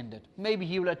he intended. Maybe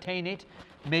he will attain it,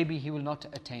 maybe he will not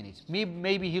attain it.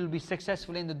 Maybe he will be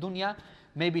successful in the dunya,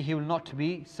 maybe he will not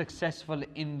be successful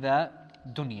in the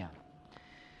dunya.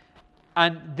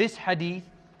 And this hadith,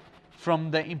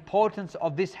 from the importance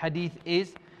of this hadith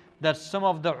is that some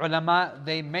of the ulama,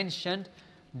 they mentioned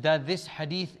that this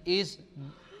hadith is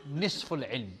nisful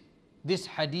ilm. This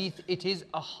hadith, it is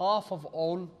a half of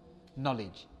all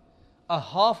knowledge. A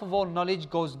half of all knowledge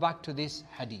goes back to this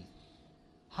hadith.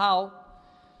 How?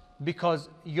 Because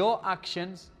your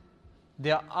actions,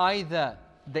 they are either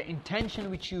the intention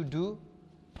which you do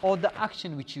or the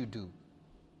action which you do.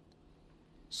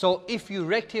 So if you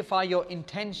rectify your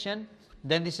intention,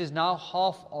 then this is now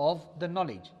half of the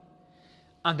knowledge.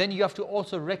 And then you have to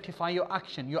also rectify your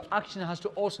action. Your action has to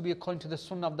also be according to the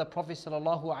sunnah of the Prophet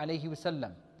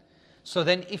ﷺ. So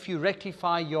then if you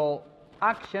rectify your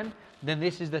action, then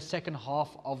this is the second half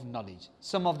of knowledge.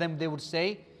 Some of them, they would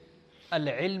say,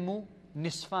 al-ilmu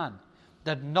nisfan,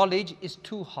 that knowledge is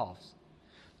two halves.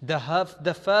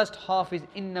 The first half is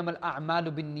innamal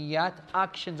a'malu bin niyat,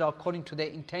 actions are according to their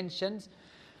intentions.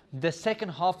 The second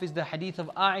half is the hadith of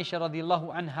Aisha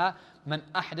radiallahu anha, man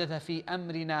ahdatha fi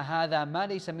amrina hadha ma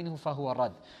laysa minhu fahuwa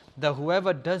rad. That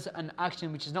whoever does an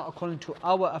action which is not according to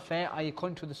our affair,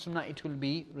 according to the sunnah, it will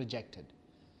be rejected.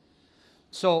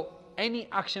 So any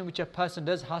action which a person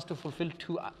does has to fulfill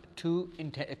two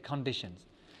conditions.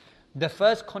 The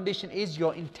first condition is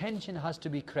your intention has to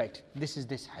be correct. This is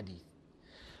this hadith.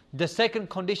 The second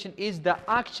condition is the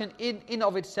action in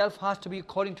of itself has to be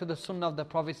according to the sunnah of the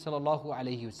Prophet sallallahu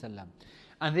alaihi wasallam.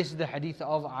 And this is the hadith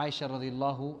of Aisha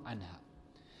radiallahu anha.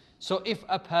 So if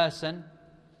a person,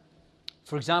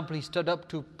 for example, he stood up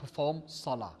to perform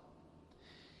salah,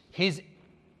 his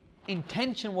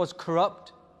intention was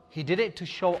corrupt, he did it to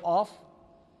show off,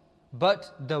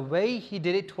 but the way he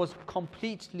did it was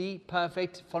completely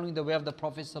perfect, following the way of the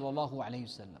Prophet sallallahu alaihi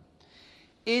wasallam.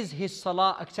 Is his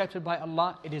salah accepted by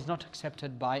Allah? It is not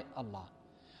accepted by Allah.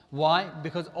 Why?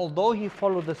 Because although he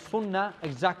followed the sunnah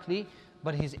exactly,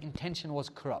 but his intention was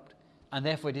corrupt, and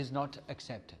therefore it is not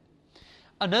accepted.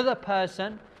 Another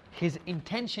person, his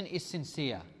intention is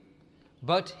sincere,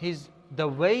 but the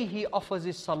way he offers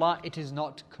his salah, it is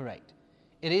not correct.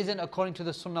 It isn't according to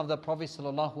the sunnah of the Prophet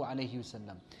sallallahu alaihi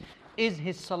wasallam. Is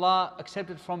his salah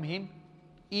accepted from him?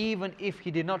 Even if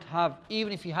he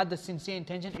had the sincere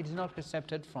intention, it is not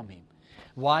accepted from him.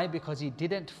 Why? Because he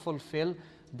didn't fulfill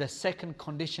the second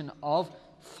condition of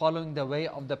following the way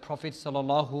of the Prophet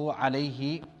sallallahu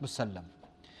alaihi wasallam.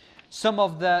 Some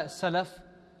of the Salaf,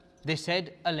 they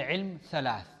said, al-ilm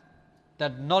thalath,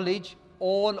 that knowledge,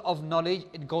 all of knowledge,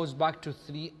 it goes back to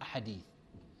 3 hadith.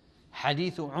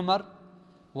 Hadith Umar,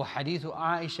 wa hadith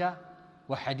Aisha,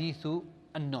 wa hadith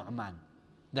An-Nu'man.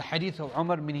 The hadith of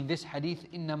Umar, meaning this hadith,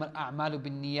 إِنَّمَا الْأَعْمَالُ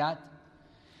بِالنِّيَّاتِ.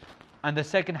 And the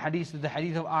second hadith is the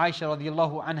hadith of Aisha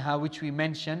radiallahu anha, which we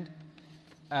mentioned,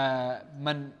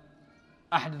 مَنْ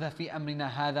أَحْدَثَ فِي أَمْرِنَا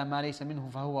هَذَا مَا لَيْسَ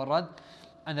مِنْهُ فَهُوَ رَدٌّ.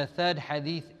 And the third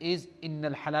hadith is إِنَّ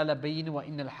الْحَلَالَ بَيِّنٌ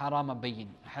وَإِنَّ الْحَرَامَ بَيِّنٌ.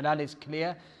 Halal is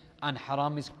clear and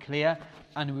haram is clear,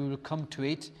 and we will come to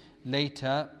it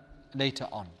later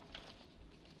on.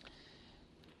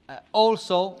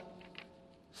 Also,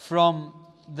 from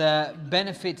the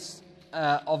benefits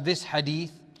of this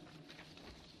hadith,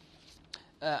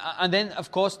 and then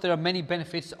of course there are many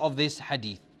benefits of this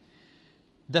hadith.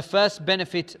 The first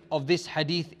benefit of this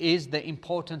hadith is the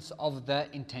importance of the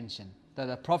intention. That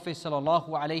the Prophet sallallahu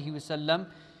alaihi wasallam,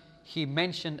 he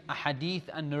mentioned a hadith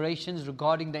and narrations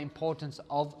regarding the importance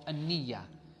of a niyyah.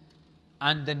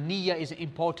 And the niyyah is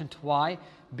important. Why?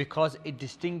 Because it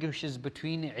distinguishes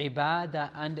between ibadah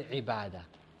and ibadah,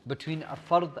 between a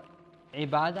fard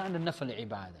ibadah and a nafl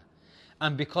ibadah,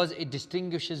 and because it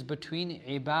distinguishes between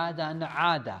ibadah and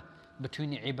aada,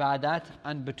 between ibadat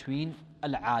and between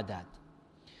al-adat.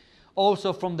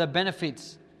 Also, from the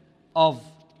benefits of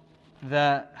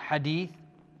the hadith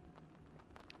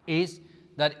is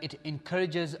that it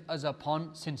encourages us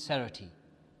upon sincerity.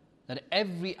 That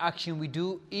every action we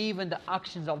do, even the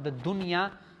actions of the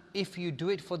dunya, if you do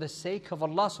it for the sake of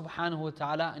Allah subhanahu wa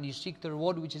ta'ala and you seek the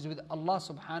reward which is with Allah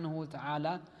subhanahu wa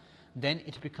ta'ala, then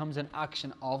it becomes an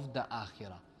action of the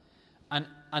akhirah.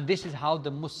 And this is how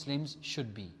the Muslims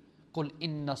should be. قُلْ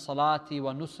إِنَّ صَلَاتِي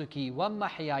وَنُسُكِي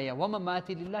وَمَحْيَايَ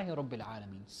وَمَمَاتِي لِلَّهِ رَبِّ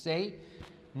الْعَالَمِينَ. Say,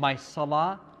 my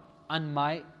salah and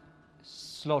my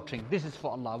slaughtering, this is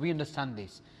for Allah, we understand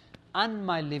this, and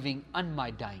my living and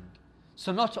my dying.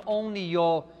 So not only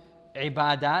your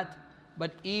ibadat,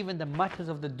 but even the matters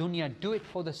of the dunya, do it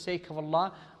for the sake of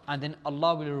Allah, and then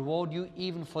Allah will reward you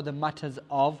even for the matters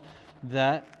of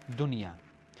the dunya.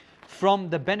 From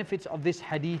the benefits of this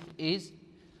hadith is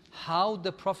how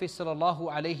the Prophet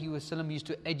ﷺ used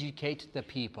to educate the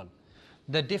people,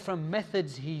 the different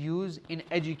methods he used in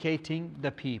educating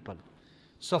the people.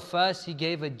 So first he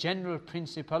gave a general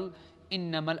principle,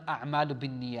 إِنَّمَا الْأَعْمَالُ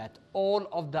بِالنِّيَّاتِ, all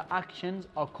of the actions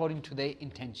according to their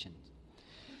intentions.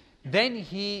 Then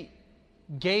he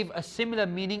gave a similar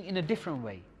meaning in a different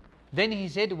way. Then he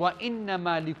said,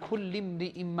 وَإِنَّمَا لِكُلِّ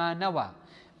امْرِئٍ مَّا نَوَى,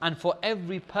 and for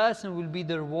every person will be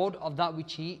the reward of that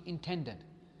which he intended.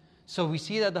 So we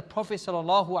see that the Prophet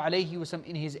ﷺ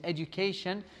in his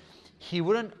education, he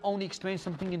wouldn't only explain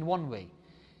something in one way.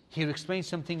 He would explain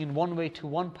something in one way to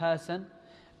one person,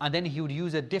 and then he would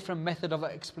use a different method of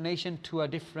explanation to a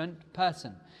different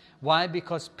person. Why?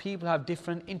 Because people have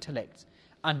different intellects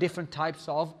and different types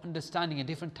of understanding and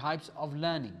different types of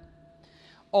learning.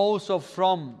 Also,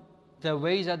 from the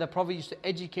ways that the Prophet used to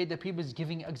educate the people is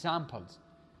giving examples.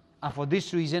 And for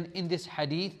this reason, in this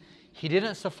hadith, he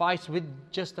didn't suffice with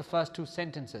just the first 2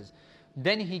 sentences.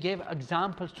 Then he gave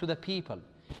examples to the people.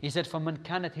 He said, فَمَنْ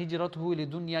كَانَتْ هِجْرَتُهُ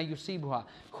لِدُنْيَا يُصِيبُهَا,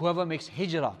 whoever makes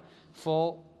hijrah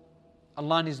for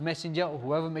Allah and His Messenger, or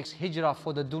whoever makes hijrah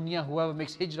for the dunya, whoever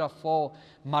makes hijrah for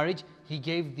marriage, he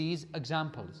gave these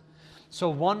examples. So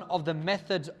one of the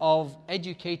methods of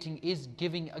educating is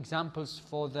giving examples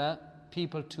for the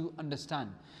people to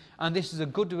understand. And this is a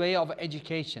good way of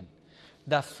education.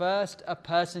 That first a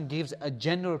person gives a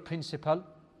general principle,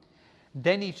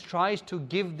 then he tries to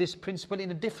give this principle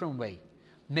in a different way.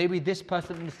 Maybe this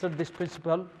person understood this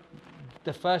principle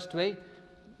the first way,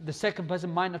 the second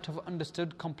person might not have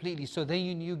understood completely. So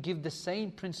then you give the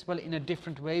same principle in a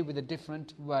different way with a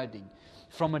different wording,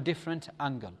 from a different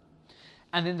angle.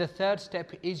 And then the third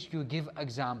step is you give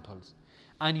examples.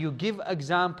 And you give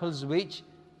examples which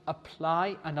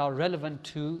apply and are relevant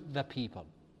to the people.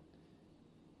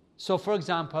 So for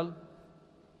example,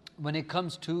 when it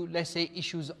comes to, let's say,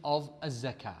 issues of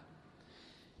zakah.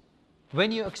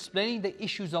 When you're explaining the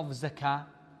issues of zakah,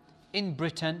 in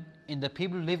Britain, in the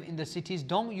people who live in the cities,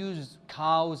 don't use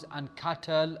cows and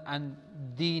cattle and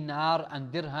dinar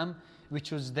and dirham,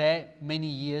 which was there many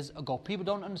years ago. People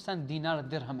don't understand dinar and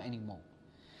dirham anymore.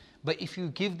 But if you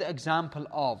give the example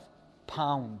of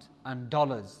pounds and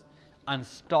dollars and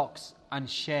stocks and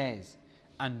shares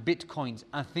and bitcoins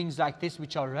and things like this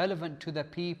which are relevant to the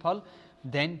people,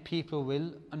 then people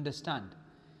will understand.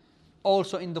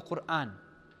 Also in the Quran,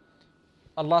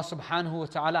 Allah subhanahu wa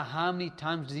ta'ala, how many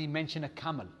times does He mention a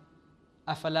camel?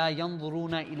 أَفَلَا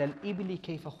يَنْظُرُونَ إِلَى الْإِبِلِ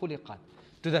كَيْفَ خُلِقَتْ.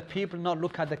 Do the people not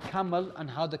look at the camel and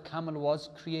how the camel was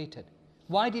created?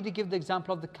 Why did He give the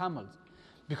example of the camels?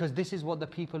 Because this is what the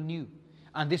people knew.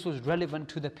 And this was relevant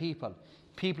to the people.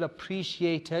 People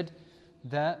appreciated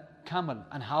the camel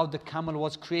and how the camel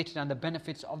was created and the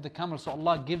benefits of the camel. So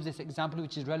Allah gives this example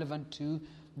which is relevant to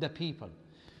the people.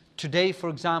 Today, for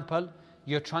example,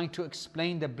 you're trying to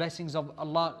explain the blessings of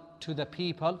Allah to the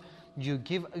people. You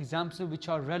give examples which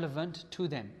are relevant to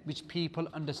them, which people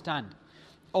understand.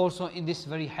 Also in this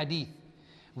very hadith,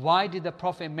 why did the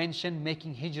Prophet mention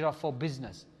making hijrah for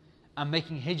business and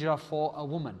making hijrah for a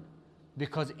woman?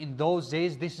 Because in those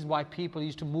days, this is why people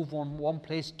used to move from one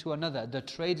place to another. The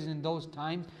traders in those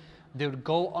times, they would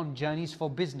go on journeys for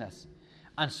business.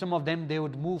 And some of them, they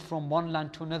would move from one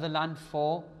land to another land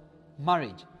for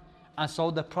marriage. And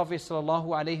so the Prophet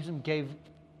ﷺ gave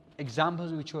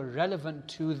examples which were relevant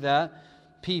to the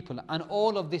people. And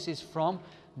all of this is from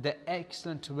the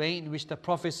excellent way in which the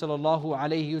Prophet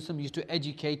ﷺ used to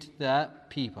educate the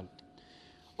people.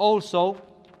 Also,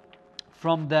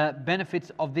 from the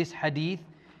benefits of this hadith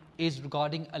is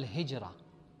regarding al-hijrah.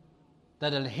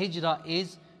 That al-hijrah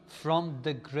is from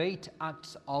the great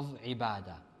acts of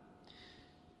ibadah.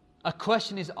 A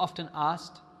question is often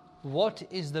asked, what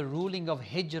is the ruling of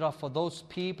hijrah for those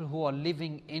people who are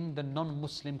living in the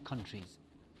non-Muslim countries?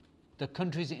 The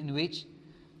countries in which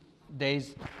there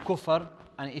is kufr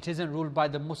and it isn't ruled by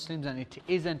the Muslims and it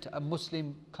isn't a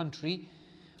Muslim country.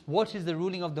 What is the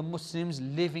ruling of the Muslims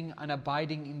living and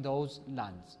abiding in those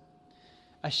lands?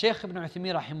 Shaykh ibn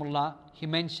Uthaymeen rahimullah, he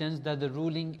mentions that the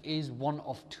ruling is one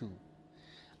of two.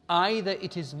 Either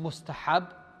it is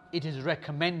mustahab, it is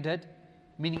recommended,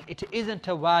 meaning it isn't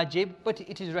a wajib, but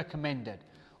it is recommended,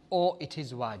 or it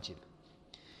is wajib.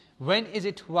 When is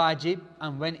it wajib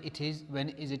and when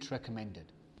is it recommended?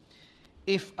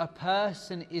 If a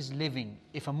person is living,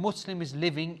 if a Muslim is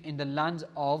living in the lands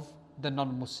of the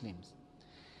non-Muslims,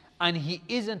 and he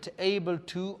isn't able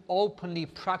to openly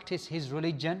practice his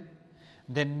religion,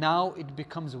 then now it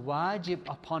becomes wajib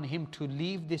upon him to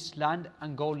leave this land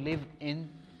and go live in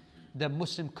the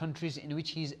Muslim countries in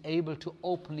which he is able to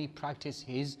openly practice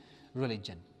his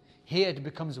religion. Here it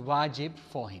becomes wajib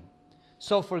for him.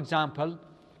 So for example,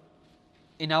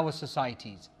 in our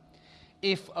societies,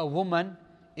 if a woman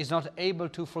is not able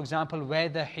to, for example, wear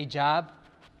the hijab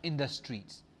in the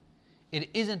streets, it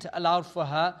isn't allowed for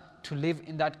her to live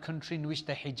in that country in which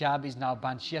the hijab is now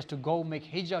banned. She has to go make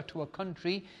hijrah to a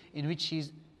country in which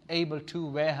she's able to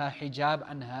wear her hijab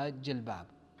and her jilbab.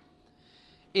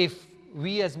 If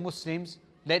we as Muslims,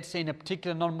 let's say in a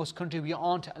particular non-Muslim country, we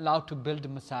aren't allowed to build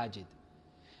masajid,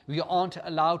 we aren't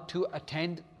allowed to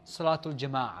attend Salatul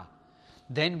Jama'ah,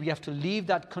 then we have to leave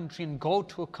that country and go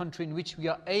to a country in which we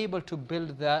are able to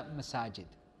build the masajid.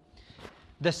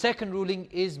 The second ruling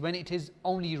is when it is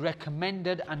only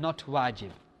recommended and not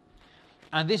wajib.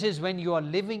 And this is when you are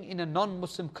living in a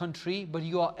non-Muslim country, but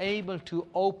you are able to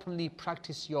openly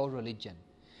practice your religion.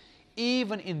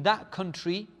 Even in that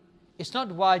country, it's not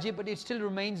wajib, but it still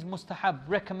remains mustahab,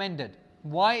 recommended.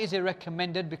 Why is it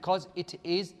recommended? Because it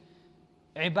is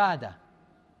ibadah.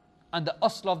 And the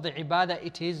asl of the ibadah,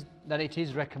 it is that it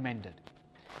is recommended.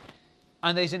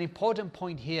 And there is an important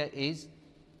point here is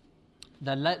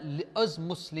that us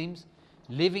Muslims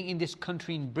living in this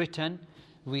country in Britain,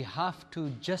 we have to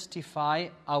justify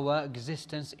our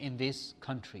existence in this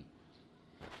country.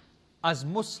 As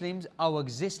Muslims, our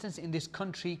existence in this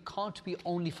country can't be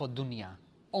only for dunya,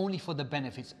 only for the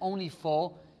benefits, only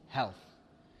for health.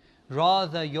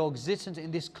 Rather, your existence in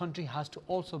this country has to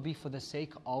also be for the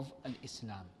sake of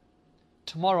al-Islam.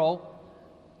 Tomorrow,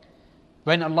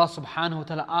 when Allah subhanahu wa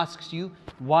ta'ala asks you,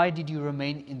 why did you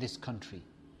remain in this country?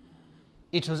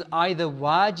 it was either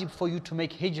wajib for you to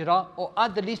make hijrah, or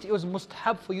at the least it was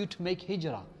mustahab for you to make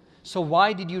hijrah. So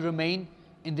why did you remain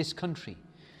in this country?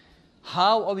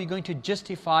 How are we going to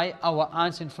justify our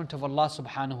answer in front of Allah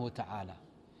subhanahu wa ta'ala?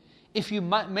 If you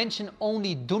mention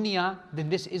only dunya, then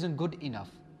this isn't good enough.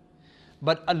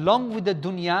 But along with the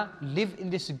dunya, live in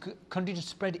this country to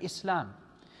spread Islam.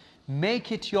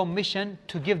 Make it your mission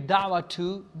to give da'wah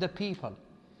to the people.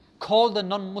 Call the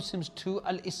non-Muslims to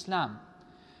al-Islam.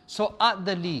 So at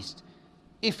the least,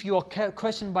 if you are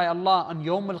questioned by Allah on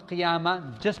Yawm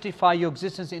al-Qiyamah, justify your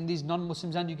existence in these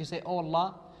non-Muslims, and you can say, oh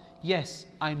Allah, yes,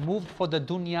 I moved for the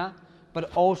dunya,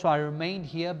 but also I remained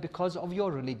here because of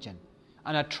your religion.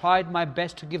 And I tried my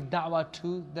best to give da'wah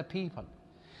to the people.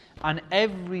 And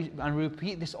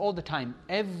repeat this all the time,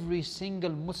 every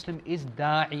single Muslim is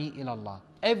da'i ilallah.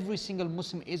 Every single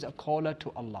Muslim is a caller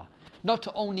to Allah. Not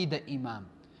only the Imam,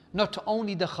 not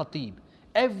only the Khatib.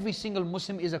 Every single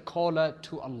Muslim is a caller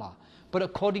to Allah, but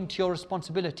according to your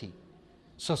responsibility.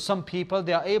 So some people,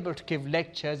 they are able to give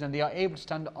lectures and they are able to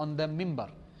stand on the mimbar.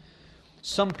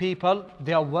 Some people,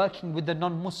 they are working with the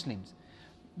non-Muslims.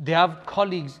 They have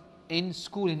colleagues in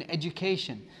school, in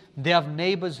education. They have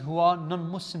neighbors who are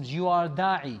non-Muslims. You are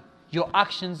da'i. Your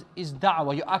actions is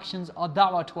da'wah. Your actions are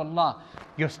da'wah to Allah.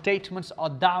 Your statements are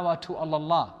da'wah to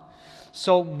Allah.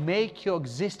 So make your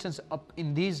existence up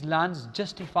in these lands,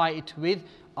 justify it with,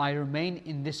 I remain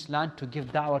in this land to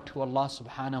give da'wah to Allah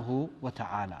subhanahu wa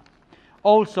ta'ala.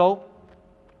 Also,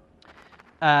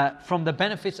 from the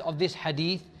benefits of this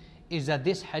hadith is that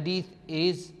this hadith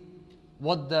is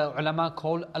what the ulama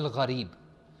call al-gharib.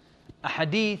 A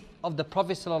hadith of the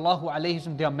Prophet sallallahu alaihi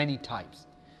wasallam, there are many types.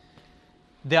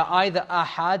 They are either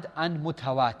ahad and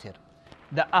mutawatir.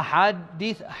 The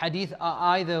hadith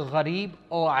are either gharib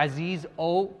or aziz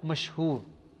or mashhur.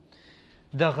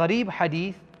 The gharib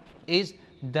hadith is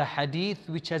the hadith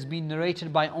which has been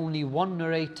narrated by only one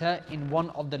narrator in one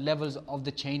of the levels of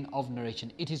the chain of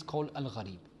narration. It is called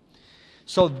al-gharib.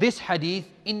 So this hadith,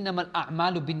 innamal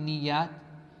a'malu bin niyyat,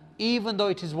 even though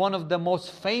it is one of the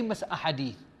most famous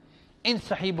ahadith in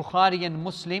Sahih Bukhari and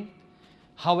Muslim,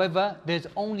 however, there's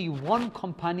only one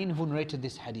companion who narrated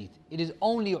this hadith. It is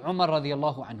only Umar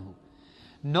radiallahu anhu.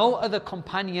 No other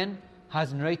companion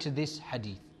has narrated this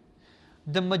hadith.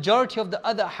 The majority of the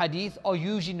other hadith are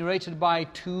usually narrated by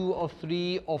 2 or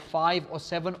 3 or 5 or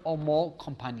 7 or more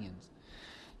companions.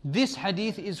 This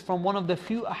hadith is from one of the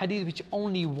few hadith which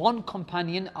only one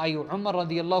companion, Umar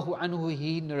radiallahu anhu,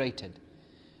 he narrated.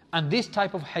 And this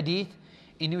type of hadith,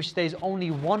 in which there is only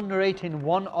one narrator in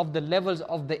one of the levels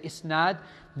of the isnad,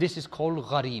 this is called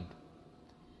gharib.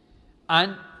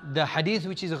 And the hadith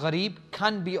which is gharib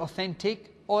can be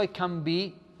authentic or it can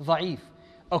be da'if,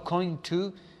 according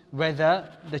to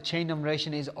whether the chain of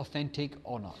narration is authentic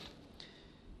or not.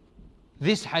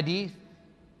 This hadith,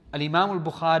 Al-Imam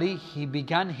al-Bukhari, he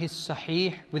began his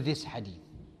Sahih with this hadith.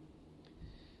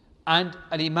 And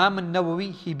Al-Imam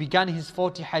al-Nawawi, he began his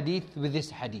 40 hadith with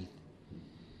this hadith.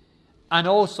 And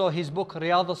also his book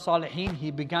Riyadh al-Salihin,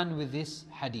 he began with this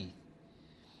hadith.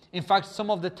 In fact, some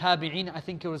of the tabi'een, I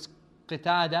think it was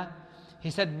Qatada, he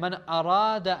said, Man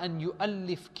arada an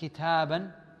yu'allif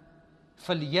kitaban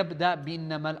falyabda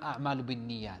bi'innamal a'malu bin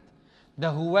niyat.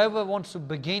 That whoever wants to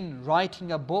begin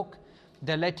writing a book,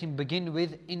 they let him begin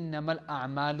with innamal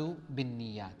a'malu bin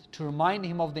niyat, to remind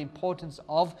him of the importance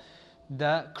of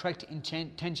the correct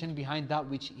intention behind that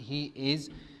which he is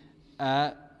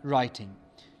writing.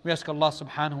 We ask Allah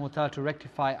subhanahu wa ta'ala to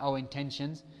rectify our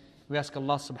intentions. We ask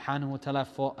Allah subhanahu wa ta'ala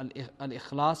for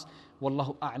al-ikhlas.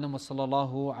 Wallahu a'lam wa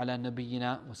sallallahu ala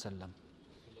nabiyyina wa sallam.